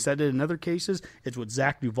clinic. He said it in other cases. It's what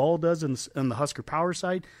Zach Duvall does on the Husker Power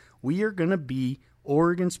side. We are going to be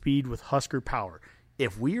Oregon speed with Husker power.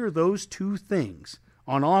 If we are those two things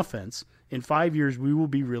on offense, in 5 years, we will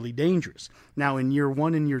be really dangerous. Now, in year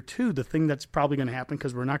 1 and year 2, the thing that's probably going to happen,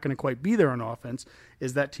 because we're not going to quite be there on offense,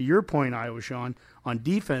 is that, to your point, Iowa, Shawn, on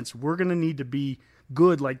defense, we're going to need to be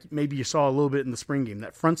good, like maybe you saw a little bit in the spring game.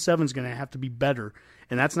 That front seven is going to have to be better,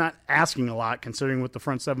 and that's not asking a lot considering what the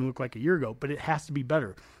front seven looked like a year ago, but it has to be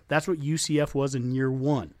better. That's what UCF was in year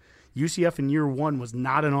 1. UCF in year 1 was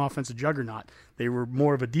not an offensive juggernaut. They were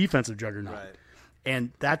more of a defensive juggernaut. Right.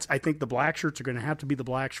 And that's, I think the black shirts are going to have to be the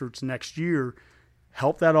black shirts next year,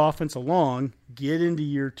 help that offense along, get into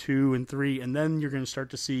year 2 and 3, and then you're going to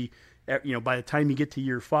start to see, by the time you get to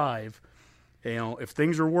year 5, if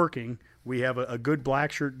things are working, we have a good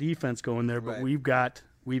black shirt defense going there, but right. we've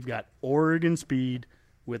got Oregon speed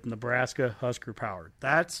with Nebraska Husker power.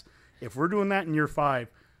 That's, if we're doing that in year 5,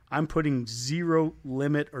 I'm putting zero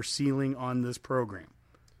limit or ceiling on this program.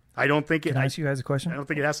 I don't think it. Can I ask you guys a question? I don't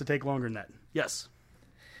think it has to take longer than that. Yes.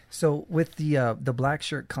 So with the black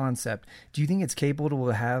shirt concept, do you think it's capable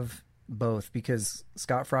to have both? Because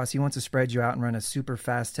Scott Frost, he wants to spread you out and run a super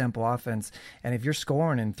fast tempo offense, and if you're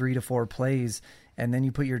scoring in 3 to 4 plays, and then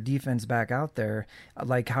you put your defense back out there.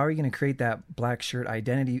 Like, how are you going to create that black shirt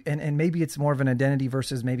identity? And maybe it's more of an identity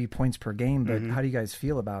versus maybe points per game, but how do you guys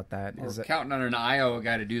feel about that? We're counting on an Iowa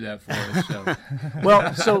guy to do that for us. So.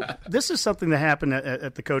 Well, so this is something that happened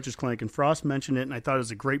at the coaches' clinic, and Frost mentioned it, and I thought it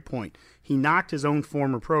was a great point. He knocked his own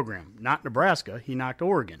former program, not Nebraska. He knocked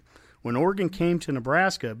Oregon. When Oregon came to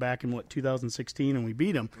Nebraska back in, 2016, and we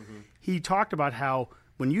beat them, he talked about how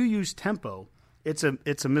when you use tempo, it's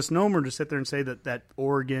a misnomer to sit there and say that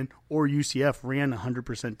Oregon or UCF ran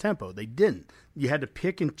 100% tempo. They didn't. You had to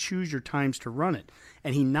pick and choose your times to run it.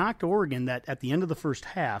 And he knocked Oregon that at the end of the first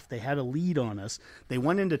half, they had a lead on us. They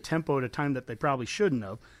went into tempo at a time that they probably shouldn't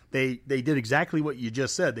have. They did exactly what you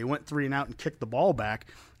just said. They went 3 and out and kicked the ball back,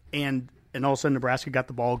 and all of a sudden Nebraska got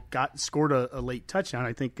the ball, scored a late touchdown.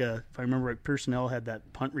 I think, if I remember right, Personnel had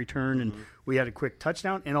that punt return, and we had a quick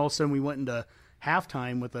touchdown, and all of a sudden we went into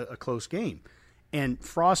halftime with a close game. And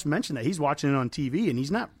Frost mentioned that he's watching it on TV, and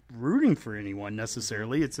he's not rooting for anyone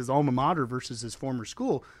necessarily. It's his alma mater versus his former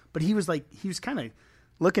school. But he was kind of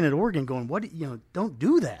looking at Oregon going, don't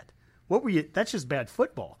do that. That's just bad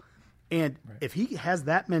football. And if he has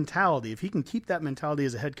that mentality, if he can keep that mentality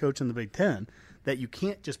as a head coach in the Big Ten, that you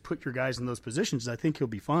can't just put your guys in those positions, I think he'll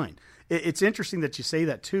be fine. It's interesting that you say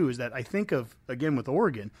that too, is that I think of, again with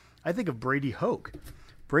Oregon, I think of Brady Hoke.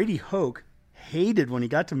 Brady Hoke hated, when he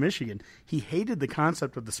got to Michigan, he hated the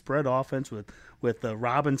concept of the spread offense with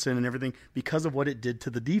Robinson and everything because of what it did to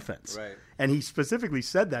the defense. Right. And he specifically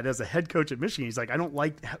said that as a head coach at Michigan. He's like, I don't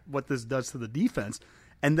like what this does to the defense.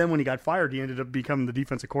 And then when he got fired, he ended up becoming the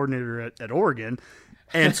defensive coordinator at Oregon.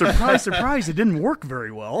 And surprise, surprise, it didn't work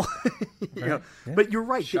very well. Yeah. But you're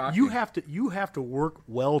right. Shocking. You have to work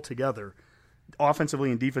well together,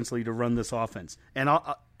 offensively and defensively, to run this offense. And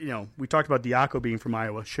we talked about Diaco being from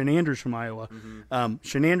Iowa, Shenander's from Iowa.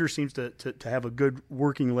 Shenander seems to have a good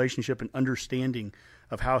working relationship and understanding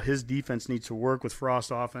of how his defense needs to work with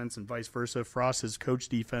Frost's offense and vice versa. Frost has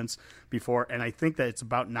coached defense before, and I think that it's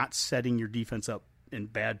about not setting your defense up in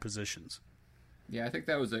bad positions. Yeah, I think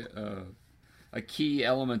that was a key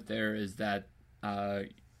element there, is that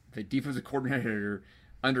the defensive coordinator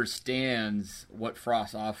understands what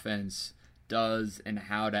Frost's offense does and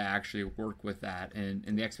how to actually work with that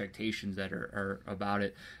and the expectations that are about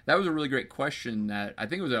it. That was a really great question that I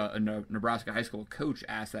think it was a Nebraska high school coach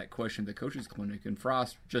asked that question at the coaches clinic, and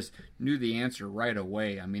Frost just knew the answer right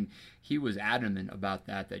away. I mean, he was adamant about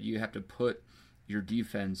that you have to put your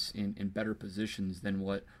defense in better positions than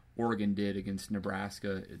what Oregon did against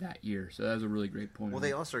Nebraska that year. So that was a really great point. Well,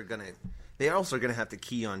 they're also gonna have to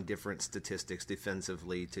key on different statistics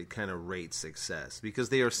defensively to kind of rate success, because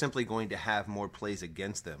they are simply going to have more plays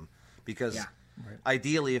against them. Because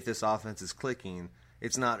ideally, if this offense is clicking,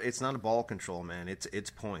 it's not a ball control, man. It's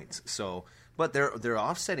points. So, but their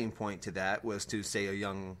offsetting point to that was to say a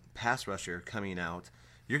young pass rusher coming out.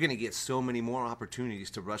 You're going to get so many more opportunities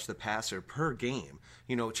to rush the passer per game.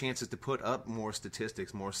 Chances to put up more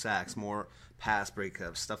statistics, more sacks, more pass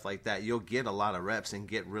breakups, stuff like that. You'll get a lot of reps and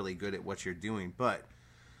get really good at what you're doing. But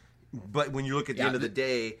when you look at the end of the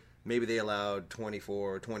day, maybe they allowed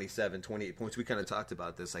 24, 27, 28 points. We kind of talked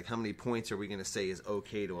about this. Like, how many points are we going to say is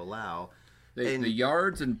okay to allow? The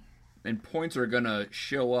yards and points are going to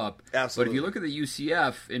show up. Absolutely. But if you look at the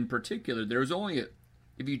UCF in particular, there's only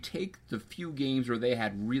if you take the few games where they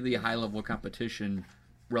had really high-level competition,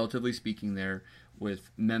 relatively speaking there,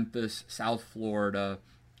 with Memphis, South Florida,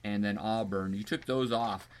 and then Auburn, you took those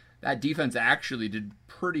off, that defense actually did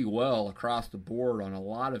pretty well across the board on a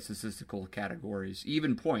lot of statistical categories,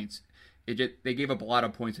 even points. They gave up a lot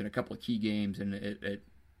of points in a couple of key games, and it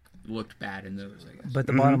looked bad in those, I guess. But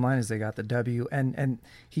the bottom line is they got the W, and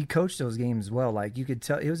he coached those games well. Like, you could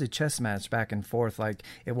tell it was a chess match back and forth. Like,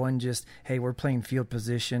 it wasn't just, hey, we're playing field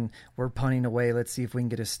position, we're punting away, let's see if we can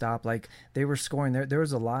get a stop. Like, they were scoring. There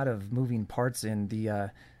was a lot of moving parts in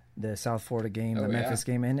the South Florida game, the Memphis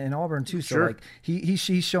game, and Auburn too. So like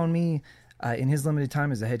he's shown me in his limited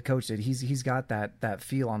time as a head coach that he's got that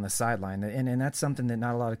feel on the sideline, and that's something that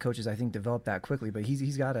not a lot of coaches I think develop that quickly. But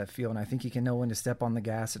he's got a feel, and I think he can know when to step on the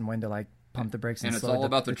gas and when to like pump the brakes. And it's all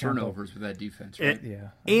about the turnovers with that defense, right?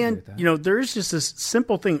 And there is just this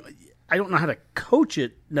simple thing. I don't know how to coach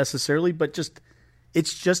it necessarily, but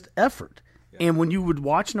it's just effort. Yeah. And when you would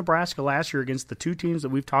watch Nebraska last year against the two teams that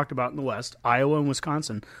we've talked about in the West, Iowa and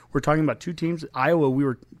Wisconsin, we're talking about two teams.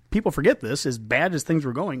 Iowa, people forget this, as bad as things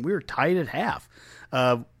were going, we were tied at half.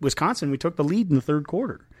 Wisconsin, we took the lead in the third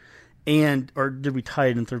quarter. or did we tie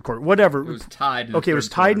it in the third quarter? Whatever. It was tied. Okay, it was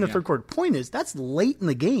tied in the third quarter. Point is, that's late in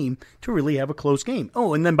the game to really have a close game.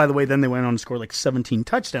 Oh, and then, by the way, then they went on to score like 17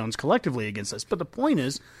 touchdowns collectively against us. But the point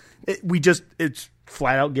is, it's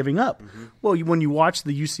flat out giving up. Mm-hmm. Well, when you watch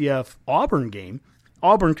the UCF-Auburn game,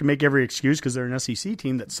 Auburn can make every excuse because they're an SEC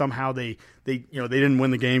team that somehow they didn't win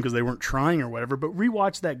the game because they weren't trying or whatever. But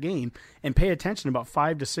rewatch that game and pay attention about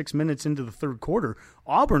 5 to 6 minutes into the third quarter.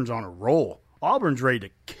 Auburn's on a roll. Auburn's ready to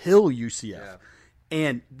kill UCF, yeah.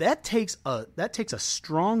 And that takes a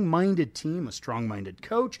strong-minded team, a strong-minded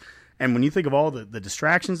coach. And when you think of all the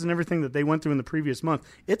distractions and everything that they went through in the previous month,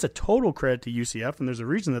 it's a total credit to UCF. And there's a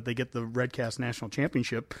reason that they get the Redcast National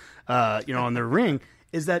Championship, on their ring.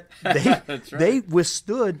 Is that they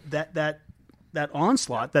withstood that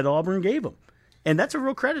onslaught that Auburn gave them. And that's a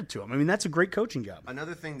real credit to them. I mean, that's a great coaching job.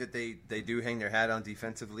 Another thing that they do hang their hat on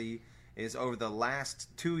defensively is over the last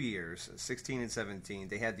 2 years, 16 and 17,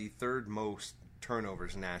 they had the third most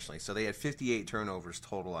turnovers nationally. So they had 58 turnovers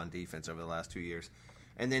total on defense over the last 2 years.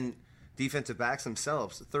 And then defensive backs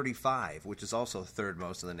themselves, 35, which is also third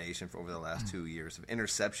most in the nation for over the last 2 years of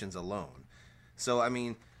interceptions alone. So, I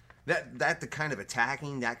mean, that the kind of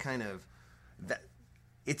attacking,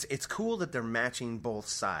 it's cool that they're matching both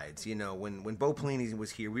sides. You know, when Bo Pelini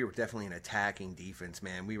was here, we were definitely an attacking defense,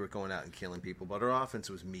 man. We were going out and killing people, but our offense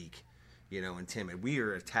was meek, and timid. We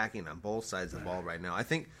are attacking on both sides of the ball right now. I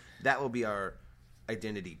think that will be our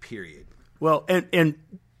identity, period. Well, and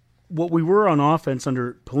what we were on offense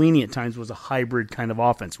under Pelini at times was a hybrid kind of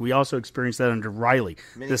offense. We also experienced that under Riley.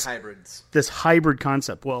 Many hybrids. This hybrid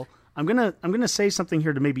concept. Well, I'm gonna say something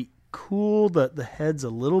here to maybe cool the heads a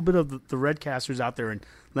little bit of the Redcasters out there, and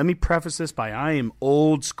let me preface this by I am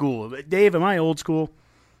old school. Dave, am I old school?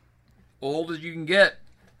 Old as you can get.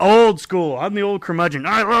 Old school. I'm the old curmudgeon.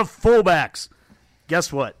 I love fullbacks.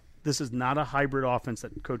 Guess what? This is not a hybrid offense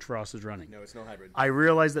that Coach Frost is running. No, it's no hybrid. I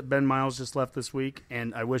realize that Ben Miles just left this week,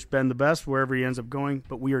 and I wish Ben the best wherever he ends up going,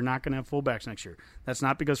 but we are not going to have fullbacks next year. That's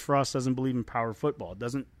not because Frost doesn't believe in power football. It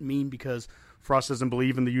doesn't mean because Frost doesn't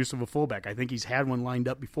believe in the use of a fullback. I think he's had one lined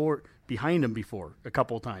up behind him before, a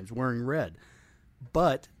couple of times, wearing red.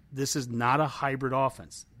 But this is not a hybrid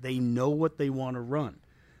offense. They know what they want to run.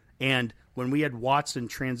 And when we had Watson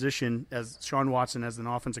transition as Shawn Watson as an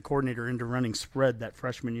offensive coordinator into running spread that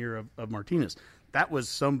freshman year of Martinez, that was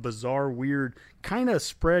some bizarre, weird kind of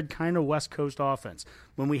spread, kind of West Coast offense.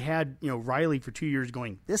 When we had Riley for 2 years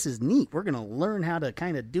going, this is neat. We're going to learn how to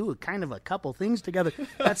kind of do a couple things together.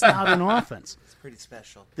 That's not an offense. It's pretty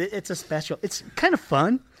special. It's kind of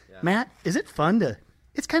fun. Yeah. Matt, is it fun to?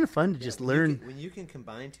 It's kind of fun to just learn. When you can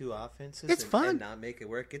combine two offenses it's fun. And not make it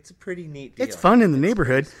work, it's a pretty neat deal. It's fun in the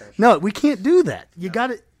neighborhood. No, we can't do that. You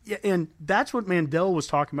got it. Yeah, and that's what Mandel was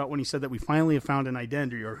talking about when he said that we finally have found an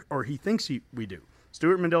identity, or he thinks we do.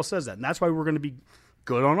 Stuart Mandel says that, and that's why we're going to be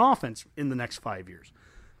good on offense in the next 5 years.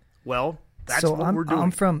 Well, that's what we're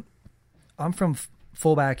doing. I'm from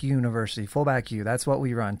fullback university, fullback U. That's what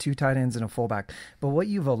we run, 2 tight ends and a fullback. But what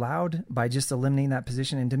you've allowed by just eliminating that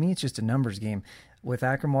position, and to me it's just a numbers game, with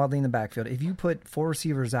Akram Wadley in the backfield, if you put 4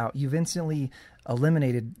 receivers out, you've instantly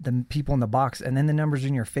eliminated the people in the box, and then the numbers are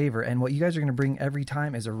in your favor. And what you guys are going to bring every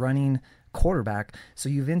time is a running quarterback, so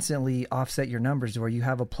you've instantly offset your numbers where you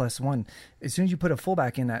have a +1. As soon as you put a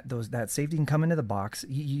fullback in, that safety can come into the box.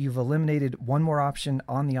 You've eliminated one more option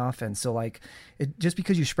on the offense. So just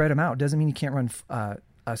because you spread them out doesn't mean you can't run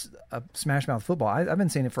a smash mouth football. I've been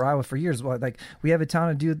saying it for Iowa for years. We have a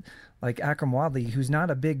talented dude like Akram Wadley who's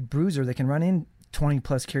not a big bruiser that can run in 20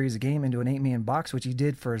 plus carries a game into an 8-man box, which he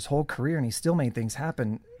did for his whole career, and he still made things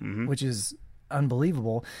happen, which is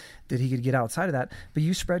unbelievable that he could get outside of that. But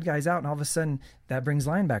you spread guys out, and all of a sudden that brings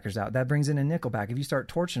linebackers out. That brings in a nickelback. If you start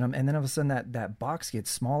torching them, and then all of a sudden that box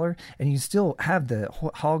gets smaller, and you still have the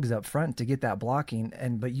hogs up front to get that blocking,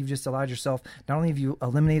 but you've just allowed yourself, not only have you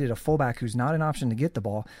eliminated a fullback who's not an option to get the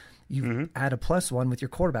ball, you add a +1 with your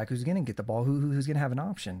quarterback who's going to get the ball, who's going to have an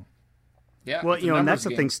option. Yeah, well, and that's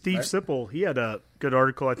the thing. Steve Sipple, he had a good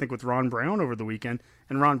article, I think, with Ron Brown over the weekend.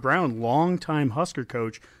 And Ron Brown, longtime Husker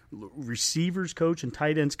coach, receivers coach and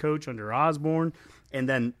tight ends coach under Osborne, and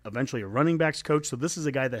then eventually a running backs coach. So this is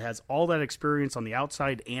a guy that has all that experience on the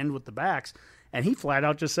outside and with the backs. And he flat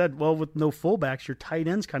out just said, well, with no fullbacks, your tight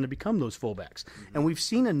ends kind of become those fullbacks. And we've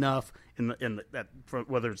seen enough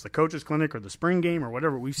whether it's the coaches clinic or the spring game or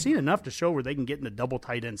whatever, we've seen enough to show where they can get into double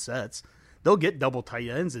tight end sets. They'll get double tight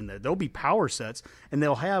ends in there. They'll be power sets, and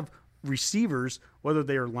they'll have receivers, whether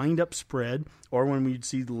they are lined up spread or when we'd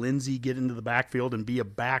see Lindsey get into the backfield and be a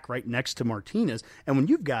back right next to Martinez. And when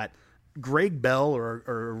you've got Greg Bell or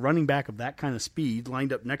a running back of that kind of speed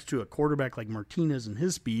lined up next to a quarterback like Martinez and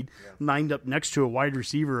his speed, lined up next to a wide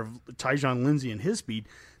receiver of Tyjon Lindsey and his speed,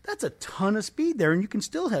 that's a ton of speed there, and you can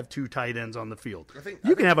still have 2 tight ends on the field.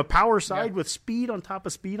 You can have a power side with speed on top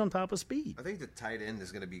of speed on top of speed. I think the tight end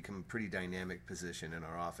is going to become a pretty dynamic position in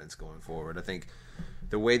our offense going forward. I think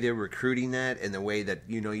the way they're recruiting that and the way that,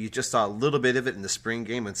 you just saw a little bit of it in the spring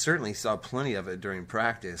game and certainly saw plenty of it during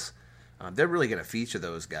practice, they're really going to feature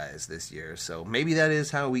those guys this year. So maybe that is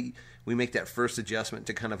how we make that first adjustment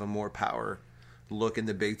to kind of a more power look in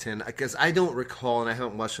the Big Ten, because I don't recall, and I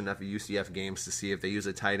haven't watched enough of UCF games to see if they use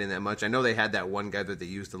a tight end that much. I know they had that one guy that they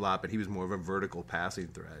used a lot, but he was more of a vertical passing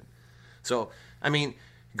threat. So, I mean,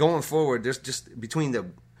 going forward, there's just between the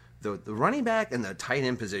running back and the tight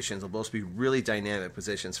end positions will both be really dynamic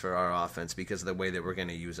positions for our offense because of the way that we're going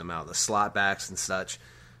to use them out, the slot backs and such.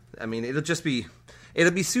 I mean,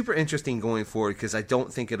 it'll be super interesting going forward because I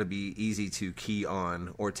don't think it'll be easy to key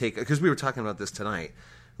on or take, because we were talking about this tonight.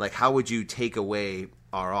 Like, how would you take away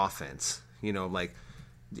our offense? Like,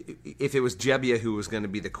 if it was Jebbia who was going to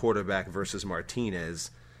be the quarterback versus Martinez,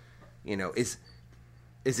 is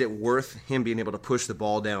it worth him being able to push the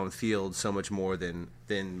ball downfield so much more than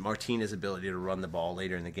Martinez's ability to run the ball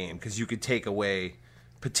later in the game? Because you could take away,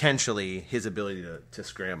 potentially, his ability to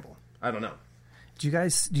scramble. I don't know. Do you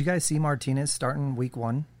guys see Martinez starting week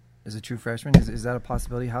 1 as a true freshman? Is that a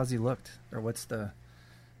possibility? How's he looked? Or what's the...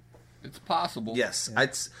 It's possible. Yes. Yeah.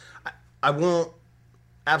 I won't.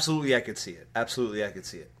 Absolutely, I could see it. Absolutely, I could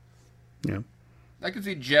see it. Yeah. I could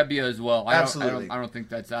see Jebbia as well. Absolutely. I don't think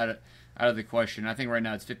that's out of the question. I think right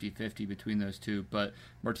now it's 50-50 between those two. But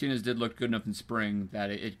Martinez did look good enough in spring that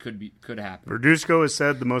it could happen. Verduzco has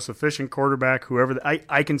said the most efficient quarterback,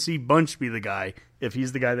 I can see Bunch be the guy if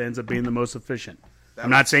he's the guy that ends up being the most efficient. I'm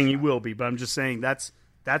not saying he will be, but I'm just saying that's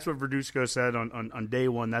what Verduzco said on day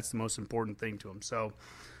 1. That's the most important thing to him. So...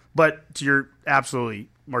 But absolutely,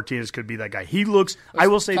 Martinez could be that guy. He looks. I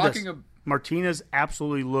will say this: Martinez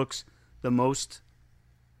absolutely looks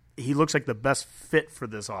he looks like the best fit for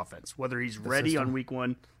this offense. Whether he's ready on week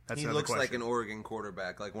 1, that's another question. He looks like an Oregon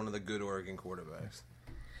quarterback, like one of the good Oregon quarterbacks.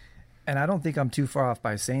 And I don't think I'm too far off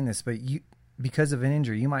by saying this, but because of an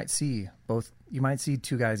injury, you might see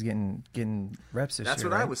 2 guys getting reps this year. That's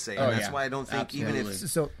what right? I was saying. That's why I don't think even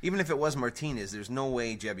if it was Martinez, there's no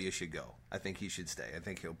way Jebbia should go. I think he should stay. I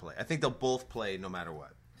think he'll play. I think they'll both play no matter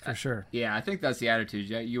what. For sure. Yeah, I think that's the attitude.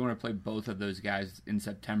 You want to play both of those guys in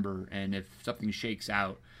September, and if something shakes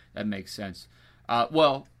out, that makes sense.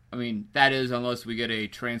 Well, I mean, that is unless we get a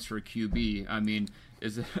transfer QB. I mean,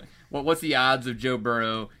 what's the odds of Joe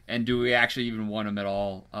Burrow, and do we actually even want him at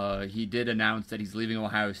all? He did announce that he's leaving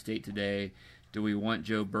Ohio State today. Do we want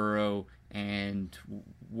Joe Burrow, and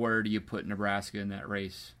where do you put Nebraska in that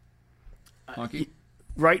race? Honky?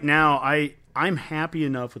 Right now, I'm happy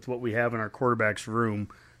enough with what we have in our quarterback's room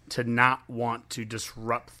to not want to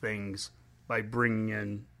disrupt things by bringing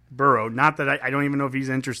in Burrow. Not that I don't even know if he's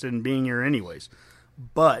interested in being here anyways.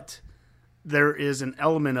 But there is an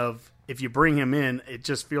element of, if you bring him in, it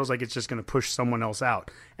just feels like it's just going to push someone else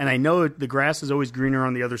out. And I know the grass is always greener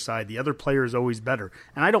on the other side. The other player is always better.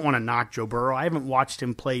 And I don't want to knock Joe Burrow. I haven't watched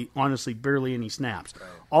him play, honestly, barely any snaps. Right.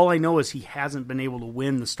 All I know is he hasn't been able to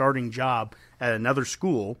win the starting job at another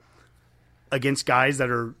school against guys that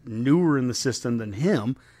are newer in the system than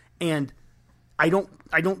him. And I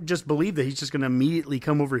don't just believe that he's just going to immediately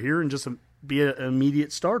come over here and just be an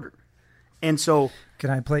immediate starter. And so, can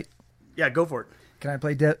I play? Yeah, go for it. Can I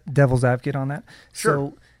play devil's advocate on that?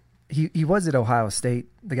 Sure. So he was at Ohio State.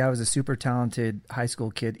 The guy was a super talented high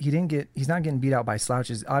school kid. He's not getting beat out by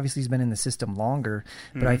slouches. Obviously, he's been in the system longer.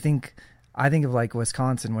 But I think of like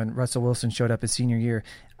Wisconsin when Russell Wilson showed up his senior year.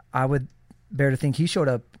 I would bear to think he showed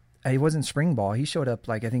up. He wasn't spring ball. He showed up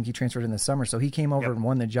I think he transferred in the summer. So he came over and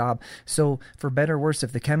won the job. So for better or worse,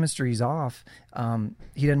 if the chemistry's off,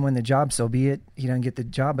 he didn't win the job, so be it. He doesn't get the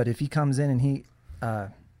job. But if he comes in and he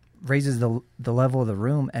raises the level of the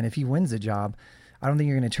room, and if he wins the job, I don't think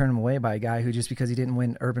you're going to turn him away by a guy who, just because he didn't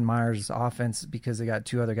win Urban Meyer's offense because they got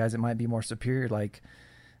 2 other guys that might be more superior. Like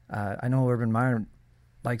I know Urban Meyer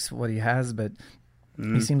likes what he has, but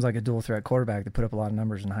he seems like a dual threat quarterback that put up a lot of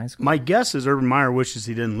numbers in high school. My guess is Urban Meyer wishes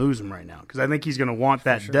he didn't lose him right now, because I think he's going to want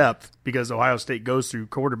that depth, because Ohio State goes through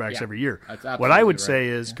quarterbacks every year. What I would say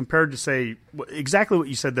is, compared to say exactly what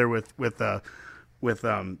you said there with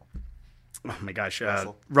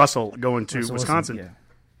Russell going to Wisconsin.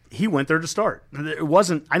 He went there to start. It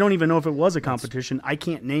wasn't. I don't even know if it was a competition. I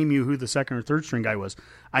can't name you who the second or third string guy was.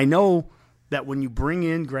 I know that when you bring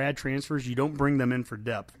in grad transfers, you don't bring them in for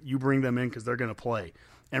depth. You bring them in because they're going to play.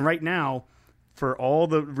 And right now, for all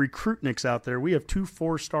the recruitniks out there, we have 2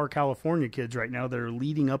 4-star California kids right now that are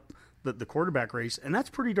leading up the quarterback race, and that's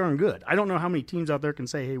pretty darn good. I don't know how many teams out there can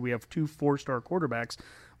say, hey, we have 2 4-star quarterbacks,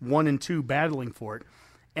 1 and 2 battling for it.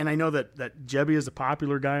 And I know that Jebby is a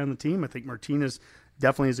popular guy on the team. I think Martinez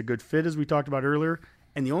definitely is a good fit, as we talked about earlier.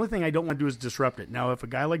 And the only thing I don't want to do is disrupt it. Now, if a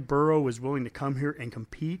guy like Burrow is willing to come here and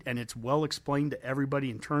compete, and it's well explained to everybody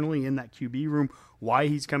internally in that QB room why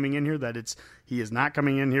he's coming in here, that he is not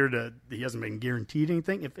coming in here he hasn't been guaranteed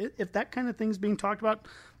anything. If that kind of thing's being talked about,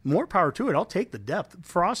 more power to it. I'll take the depth.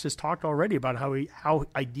 Frost has talked already about how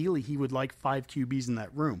ideally he would like 5 QBs in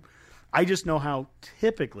that room. I just know how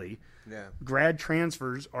typically grad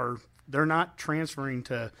transfers they're not transferring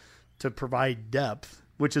to provide depth,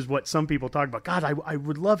 which is what some people talk about. God, I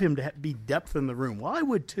would love him to be depth in the room. Well, I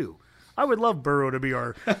would too. I would love Burrow to be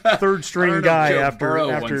our third string guy after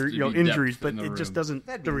injuries, but it just doesn't.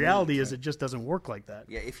 The reality is it just doesn't work like that.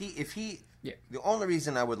 Yeah, if he the only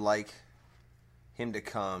reason I would like him to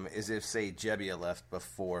come is if, say, Jebbia left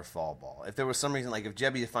before fall ball. If there was some reason, like if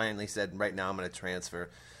Jebbia finally said, right now I'm going to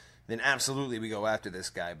transfer, then absolutely we go after this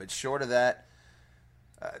guy. But short of that,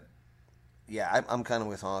 I'm kind of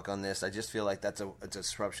with Honk on this. I just feel like that's a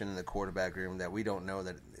disruption in the quarterback room that we don't know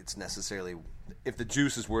that it's necessarily – if the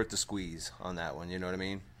juice is worth the squeeze on that one, you know what I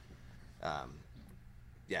mean?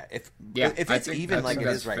 If it's even like it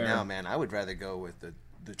is right now, man, I would rather go with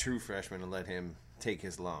the true freshman and let him take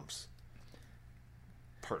his lumps.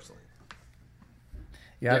 Personally.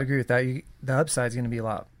 Yeah, I'd agree with that. The upside's going to be a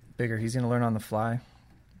lot bigger. He's going to learn on the fly.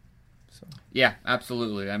 So. Yeah,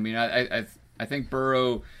 absolutely. I mean, I think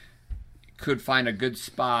Burrow could find a good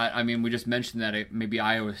spot. I mean, we just mentioned that maybe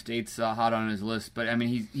Iowa State's hot on his list, but I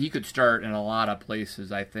mean, he could start in a lot of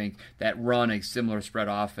places, I think, that run a similar spread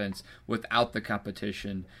offense without the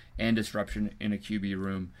competition and disruption in a QB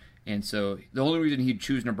room. And so the only reason he'd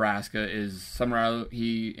choose Nebraska is somewhere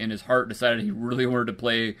he, in his heart, decided he really wanted to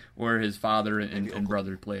play where his father and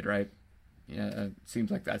brother played, right? Yeah, it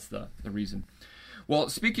seems like that's the reason. Well,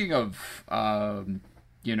 speaking of, having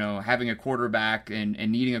a quarterback and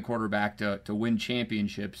needing a quarterback to win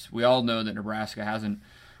championships, we all know that Nebraska hasn't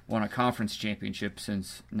won a conference championship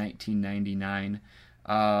since 1999.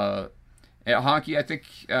 At Honky, I think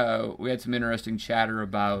we had some interesting chatter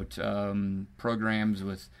about programs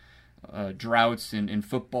with droughts in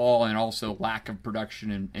football and also lack of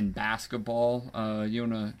production in basketball. You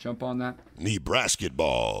want to jump on that?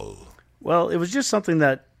 Nebrasketball. Well, it was just something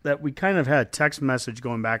that we kind of had a text message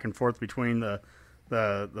going back and forth between the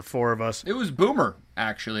 4 of us. It was Boomer,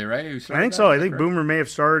 actually, right? I think so. I think Boomer may have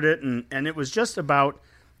started it, and it was just about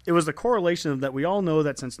 – it was the correlation of that we all know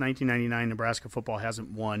that since 1999, Nebraska football hasn't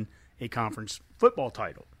won a conference football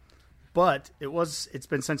title. But it's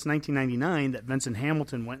been since 1999 that Vincent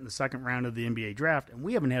Hamilton went in the second round of the NBA draft, and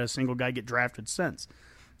we haven't had a single guy get drafted since.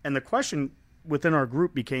 And the question within our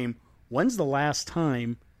group became, when's the last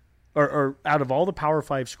time, or out of all the Power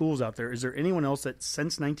 5 schools out there, is there anyone else that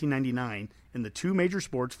since 1999 in the 2 major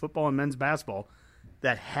sports, football and men's basketball,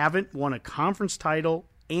 that haven't won a conference title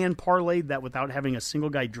and parlayed that without having a single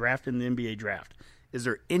guy drafted in the NBA draft? Is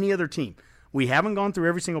there any other team? We haven't gone through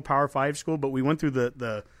every single Power 5 school, but we went through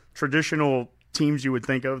the traditional teams you would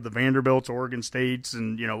think of, the Vanderbilts, Oregon States,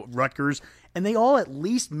 and Rutgers, and they all at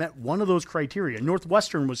least met one of those criteria.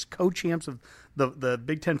 Northwestern was co-champs of the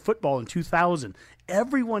Big Ten football in 2000.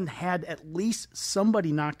 Everyone had at least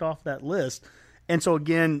somebody knocked off that list. And so,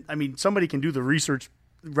 again, I mean, somebody can do the research.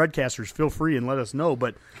 Redcasters, feel free and let us know.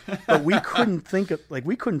 But we couldn't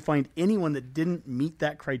we couldn't find anyone that didn't meet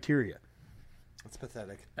that criteria. That's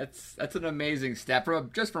pathetic. That's an amazing stat.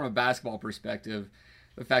 Just from a basketball perspective,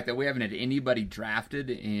 the fact that we haven't had anybody drafted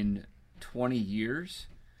in 20 years,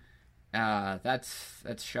 that's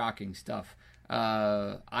shocking stuff.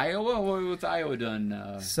 Iowa, what's Iowa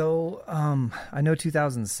done? So I know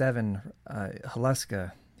 2007,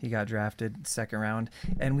 Haleska, he got drafted second round,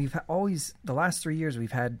 and we've always the last 3 years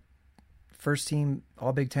we've had first team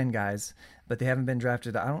all Big Ten guys, but they haven't been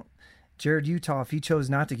drafted. Jared Uthoff, he chose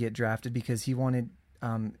not to get drafted because he wanted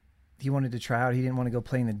to try out. He didn't want to go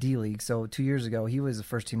play in the D League. So 2 years ago, he was the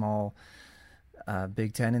first team all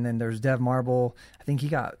Big Ten. And then there's Dev Marble. I think he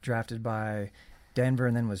got drafted by Denver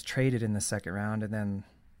and then was traded in the second round. And then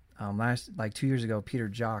 2 years ago, Peter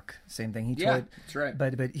Jock, same thing. That's right.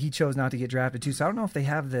 But he chose not to get drafted too. So I don't know if they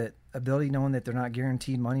have the ability, knowing that they're not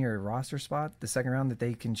guaranteed money or a roster spot the second round, that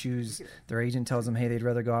they can choose. Their agent tells them, hey, they'd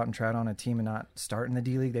rather go out and try it on a team and not start in the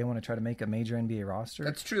D League. They want to try to make a major NBA roster.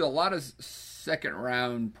 That's true. A lot of second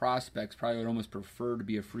round prospects probably would almost prefer to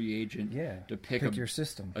be a free agent. Yeah, to pick your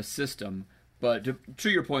system. A system. But to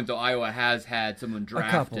your point, though, Iowa has had someone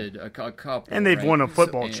drafted a couple, and they've right? won a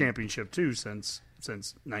football championship too since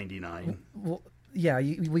 '99. Well, yeah,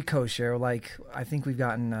 we co-share. Like I think we've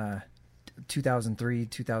gotten 2003,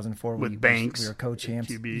 2004 with Banks. We were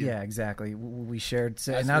co-champs. QB. Yeah, exactly. We shared,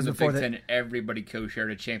 and that was before the Big Ten. Everybody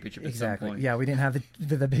co-shared a championship. Exactly. At some point. Yeah, we didn't have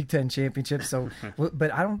the Big Ten championship, so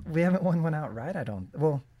but we haven't won one outright. I don't.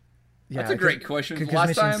 Well. Yeah, that's a great question. Because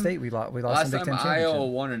Michigan State, we lost the Big Ten championship. Last time Iowa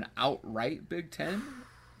won an outright Big Ten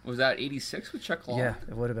was that '86 with Chuck Long. Yeah,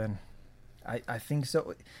 it would have been. I think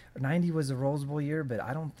so. '90 was a Rose Bowl year, but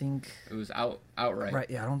I don't think it was outright. Right?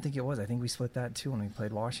 Yeah, I don't think it was. I think we split that too when we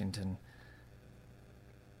played Washington.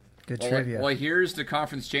 Good well, trivia. Well, here's the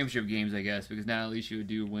conference championship games, I guess, because now at least you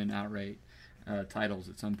do win outright titles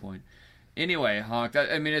at some point. Anyway, Honk.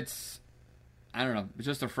 I don't know. It's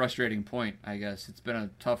just a frustrating point, I guess. It's been a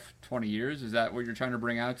tough 20 years. Is that what you're trying to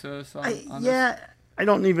bring out to us on this? I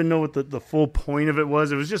don't even know what the full point of it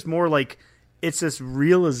was. It was just more like it's this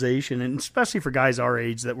realization, and especially for guys our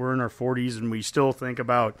age that we're in our 40s and we still think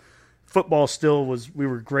about football we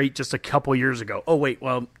were great just a couple years ago. Oh, wait,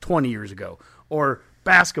 20 years ago. Or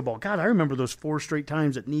basketball. God, I remember those 4 straight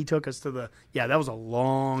times that knee took us to that was a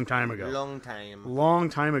long time ago. Long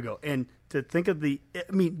time ago. And to think of we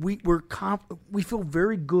feel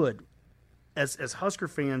very good as Husker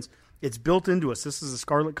fans. It's built into us. This is a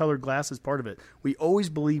scarlet-colored glasses part of it. We always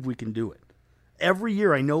believe we can do it. Every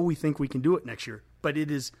year, I know we think we can do it next year, but it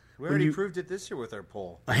is. We already proved it this year with our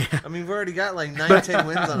poll. I mean, we've already got like 9-10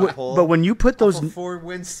 wins on a poll. But when you put those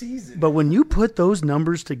 4-win season, but when you put those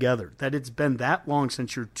numbers together, that it's been that long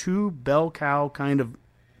since your 2 bell cow kind of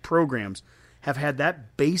programs have had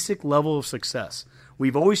that basic level of success.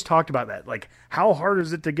 We've always talked about that. Like, how hard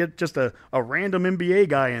is it to get just a random NBA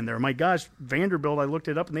guy in there? My gosh, Vanderbilt, I looked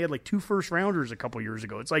it up, and they had like 2 first-rounders a couple years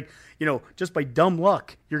ago. It's like, just by dumb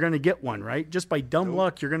luck, you're going to get one, right? Just by dumb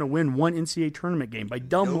luck, you're going to win one NCAA tournament game. By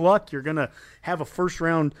dumb luck, you're going to have a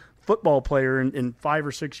first-round football player in 5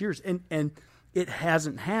 or 6 years. And it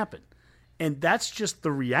hasn't happened. And that's just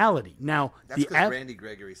the reality. Now, that's because Randy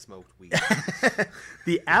Gregory smoked weed.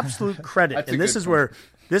 The absolute credit, and this is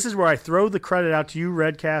where I throw the credit out to you,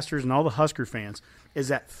 Redcasters, and all the Husker fans, is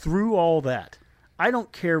that through all that, I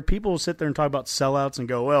don't care. People will sit there and talk about sellouts and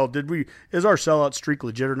go, "Well, is our sellout streak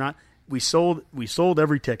legit or not?" We sold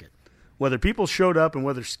every ticket, whether people showed up and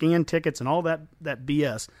whether scanned tickets and all that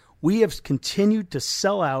BS. We have continued to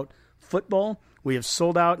sell out football. We have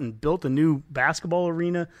sold out and built a new basketball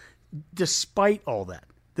arena. Despite all that,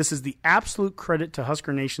 this is the absolute credit to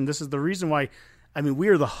Husker Nation. This is the reason why, we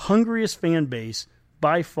are the hungriest fan base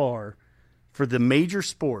by far for the major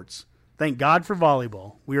sports. Thank God for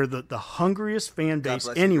volleyball. We are the hungriest fan base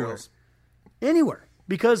anywhere. Anywhere.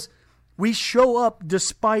 Because we show up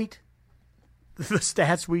despite the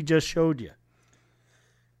stats we just showed you.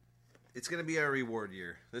 It's going to be our reward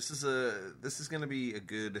year. This is going to be a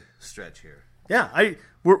good stretch here. Yeah,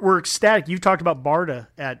 we're ecstatic. You talked about Barta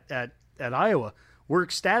at Iowa. We're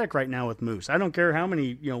ecstatic right now with Moose. I don't care how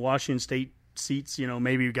many Washington State seats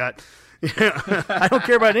maybe you got. I don't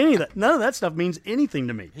care about any of that. None of that stuff means anything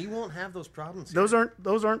to me. He won't have those problems here.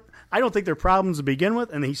 Those aren't. I don't think they're problems to begin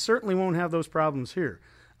with, and he certainly won't have those problems here.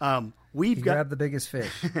 We've got the biggest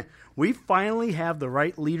fish. We finally have the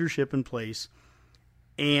right leadership in place,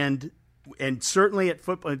 and certainly at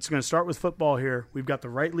football, it's going to start with football here. We've got the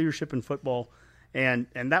right leadership in football, and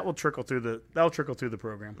that will trickle through the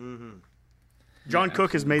program. Mm-hmm. John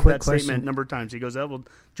Cook has made that statement a number of times. He goes,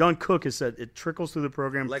 John Cook has said it trickles through the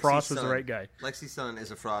program. Frost was the right guy. Lexi's son is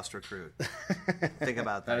a Frost recruit. Think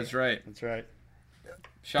about that. That is right. That's right.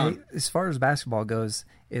 Shawn, hey, as far as basketball goes,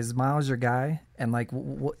 is Miles your guy? And like,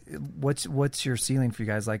 what's your ceiling for you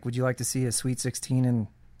guys? Like, would you like to see a Sweet 16 in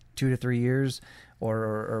 2 to 3 years,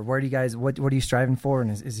 or where do you guys? What are you striving for? And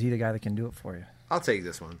is he the guy that can do it for you? I'll take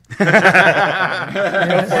this one.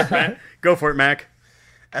 Go for it, Mac.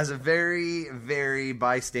 As a very, very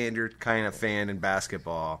bystander kind of fan in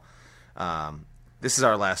basketball, this is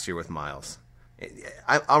our last year with Miles.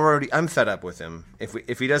 I'm fed up with him.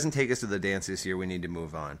 If he doesn't take us to the dance this year, we need to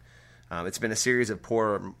move on. It's been a series of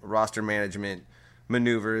poor roster management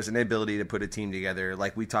maneuvers and the ability to put a team together.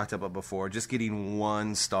 Like we talked about before, just getting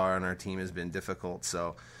one star on our team has been difficult.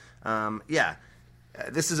 So,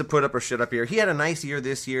 this is a put up or shut up year. He had a nice year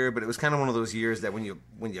this year, but it was kind of one of those years that when you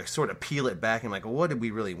sort of peel it back and like, well, what did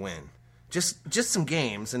we really win? Just some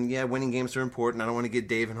games, and yeah, winning games are important. I don't want to get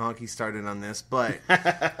Dave and Honky started on this, but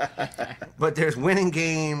but there's winning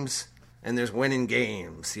games and there's winning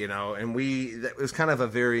games, and that was kind of a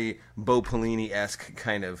very Bo Pelini-esque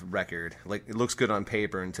kind of record. Like it looks good on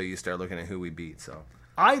paper until you start looking at who we beat. So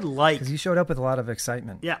I like because he showed up with a lot of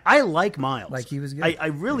excitement. Yeah, I like Miles. Like he was good. I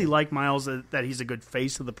really like Miles that he's a good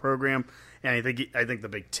face of the program, and I think the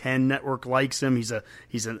Big Ten Network likes him. He's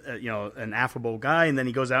an affable guy, and then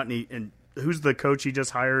he goes out and who's the coach he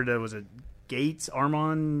just hired? Was it Gates,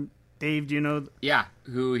 Armand? Dave, do you know? Yeah,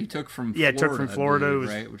 who he took from Florida. Took from Florida, believe,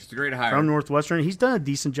 right? Which is a great hire. From Northwestern. He's done a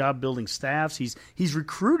decent job building staffs. He's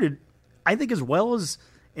recruited, I think, as well as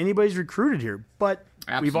anybody's recruited here. But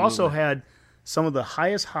we've also had some of the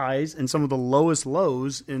highest highs and some of the lowest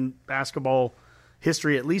lows in basketball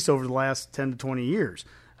history, at least over the last 10 to 20 years.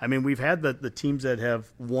 I mean, we've had the teams that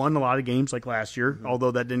have won a lot of games like last year, although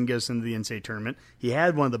that didn't get us into the NCAA tournament. He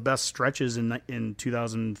had one of the best stretches in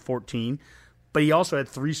 2014. But he also had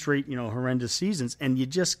 3 straight, horrendous seasons, and you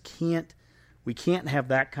just can't. We can't have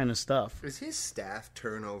that kind of stuff. Is his staff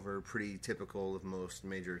turnover pretty typical of most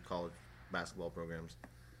major college basketball programs?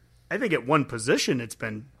 I think at one position it's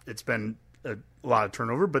been a lot of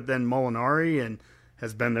turnover, but then Molinari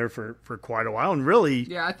has been there for quite a while, and really,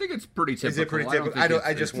 yeah, I think it's pretty typical. Is it pretty typical?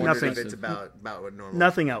 I just wondered if it's about what normal.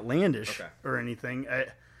 Nothing outlandish or anything.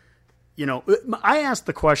 I asked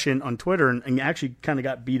the question on Twitter and actually kind of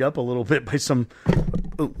got beat up a little bit by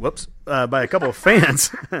by a couple of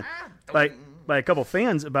fans, by a couple of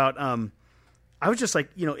fans about. I was just like,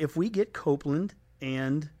 if we get Copeland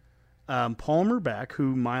and Palmer back,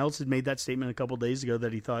 who Miles had made that statement a couple of days ago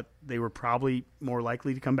that he thought they were probably more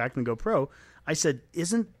likely to come back than go pro. I said,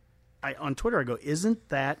 on Twitter? I go, doesn't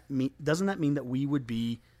that mean that we would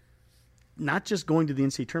be not just going to the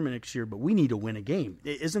NCAA tournament next year, but we need to win a game?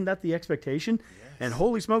 Isn't that the expectation? Yes. And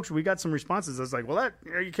holy smokes, we got some responses. I was like, well,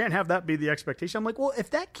 you can't have that be the expectation. I'm like, well, if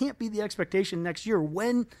that can't be the expectation next year,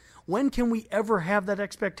 when can we ever have that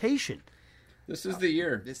expectation? This is the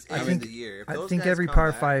year. I think the year. I think every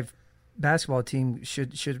Power 5 basketball team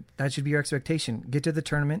should be your expectation. Get to the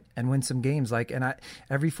tournament and win some games.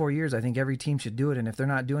 Every 4 years, I think every team should do it. And if they're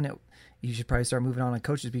not doing it, you should probably start moving on to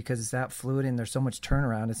coaches because it's that fluid and there's so much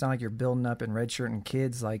turnaround. It's not like you're building up and redshirting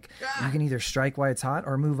kids. You can either strike while it's hot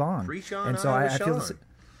or move on. Preach on. And so I feel.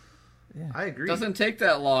 Yeah. I agree. It doesn't take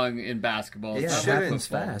that long in basketball. Yeah, it happens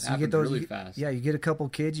fast. You get those really fast. Yeah, you get a couple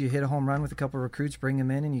kids, you hit a home run with a couple recruits, bring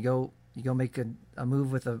them in, and you go make a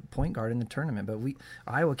move with a point guard in the tournament. But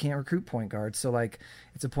Iowa can't recruit point guards, so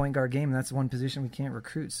it's a point guard game, and that's one position we can't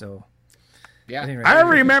recruit. So yeah, I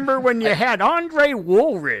remember when you had Andre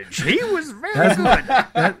Woolridge. He was very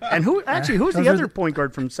good. And who's the other point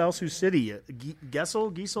guard from South Sioux City?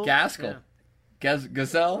 Gaskell? Yeah.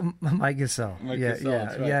 Gazelle? Mike Gasol.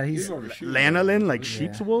 Yeah. He's lanolin, like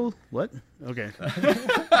sheep's wool. What? Okay.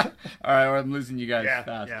 All right, I'm losing you guys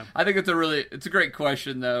fast. Yeah. I think it's a great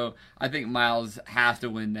question though. I think Miles has to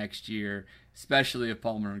win next year, especially if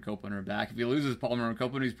Palmer and Copeland are back. If he loses Palmer and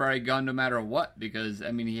Copeland, he's probably gone no matter what because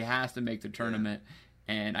he has to make the tournament.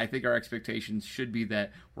 Yeah. And I think our expectations should be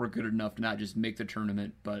that we're good enough to not just make the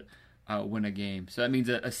tournament, but win a game. So that means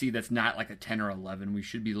a seed that's not like a 10 or 11. We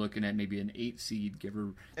should be looking at maybe an 8 seed, give or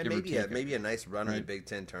maybe a nice run in the Big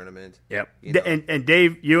Ten tournament. Yep. And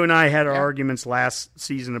Dave, you and I had our arguments last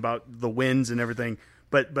season about the wins and everything,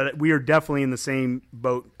 but we are definitely in the same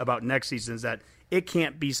boat about next season. Is that it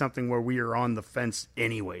can't be something where we are on the fence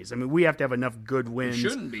anyways. We have to have enough good wins. It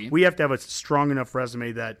shouldn't be. We have to have a strong enough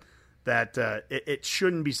resume that it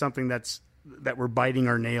shouldn't be something that we're biting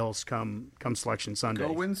our nails come Selection Sunday.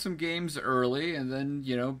 Go win some games early, and then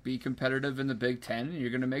be competitive in the Big Ten, and you're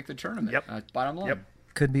going to make the tournament. Yep. Bottom line. Yep.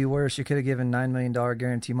 Could be worse. You could have given $9 million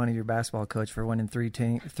guarantee money to your basketball coach for winning three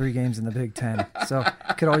games in the Big Ten. So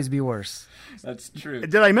it could always be worse. That's true.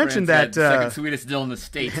 Did I mention that second sweetest deal in the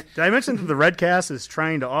state? Did I mention that the Redcast is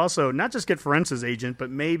trying to also not just get Ferentz's agent, but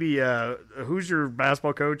maybe who's your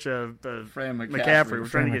basketball coach? Fran McCaffrey. We're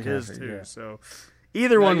trying to get his too. Yeah. So.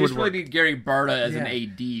 Either one would work. You really need Gary Barta as an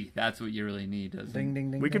AD. That's what you really need. Ding,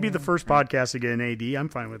 ding, ding, we could be the first podcast to get an AD. I'm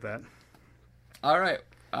fine with that. All right.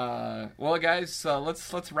 Well, guys,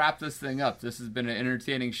 let's wrap this thing up. This has been an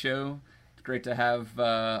entertaining show. It's great to have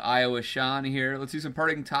Iowa Shawn here. Let's do some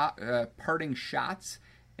parting shots,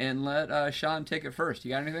 and let Shawn take it first.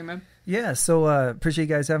 You got anything, man? Yeah, so appreciate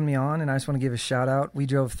you guys having me on, and I just want to give a shout-out. We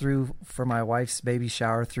drove through for my wife's baby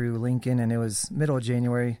shower through Lincoln, and it was middle of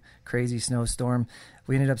January, crazy snowstorm.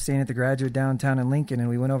 We ended up staying at the Graduate downtown in Lincoln, and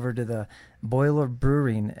we went over to the Boiler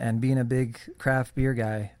Brewing, and being a big craft beer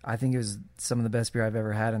guy, I think it was some of the best beer I've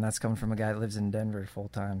ever had, and that's coming from a guy that lives in Denver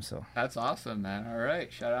full-time. So that's awesome, man. All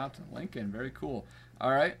right, shout out to Lincoln. Very cool.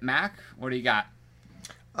 All right, Mac, what do you got?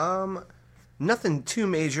 Nothing too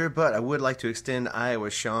major, but I would like to extend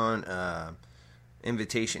Iowa Shawn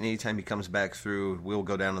invitation anytime he comes back through. We'll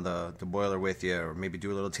go down to the boiler with you, or maybe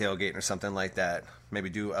do a little tailgating or something like that.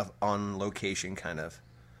 Maybe do a on location kind of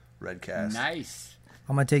Redcast. Nice.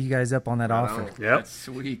 I'm gonna take you guys up on that offer. on. Yep. That's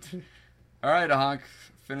sweet. All right, Honk.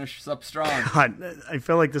 Finish us up strong. I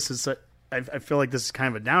feel like this is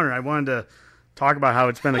kind of a downer. I wanted to talk about how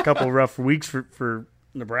it's been a couple of rough weeks for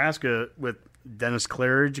Nebraska with Dennis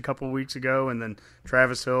Claridge a couple of weeks ago, and then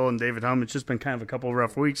Travis Hill and David Humm. It's just been kind of a couple of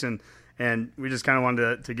rough weeks, and we just kind of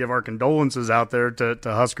wanted to give our condolences out there to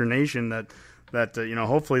Husker Nation that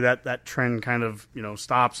hopefully that trend kind of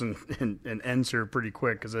stops and ends here pretty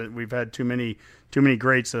quick, because we've had too many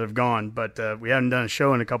greats that have gone, but we haven't done a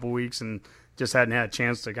show in a couple of weeks and just hadn't had a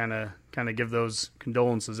chance to kind of give those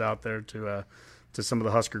condolences out there to some of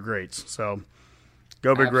the Husker greats. So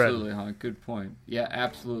go Big Red. Absolutely, Honk. Good point. Yeah,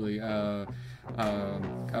 absolutely. God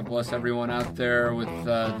bless everyone out there with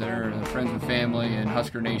their friends and family and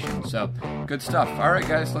Husker Nation. So good stuff. All right,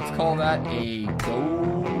 guys, let's call that a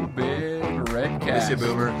Go Big Redcast. Miss you,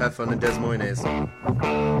 Boomer. Have fun in Des Moines.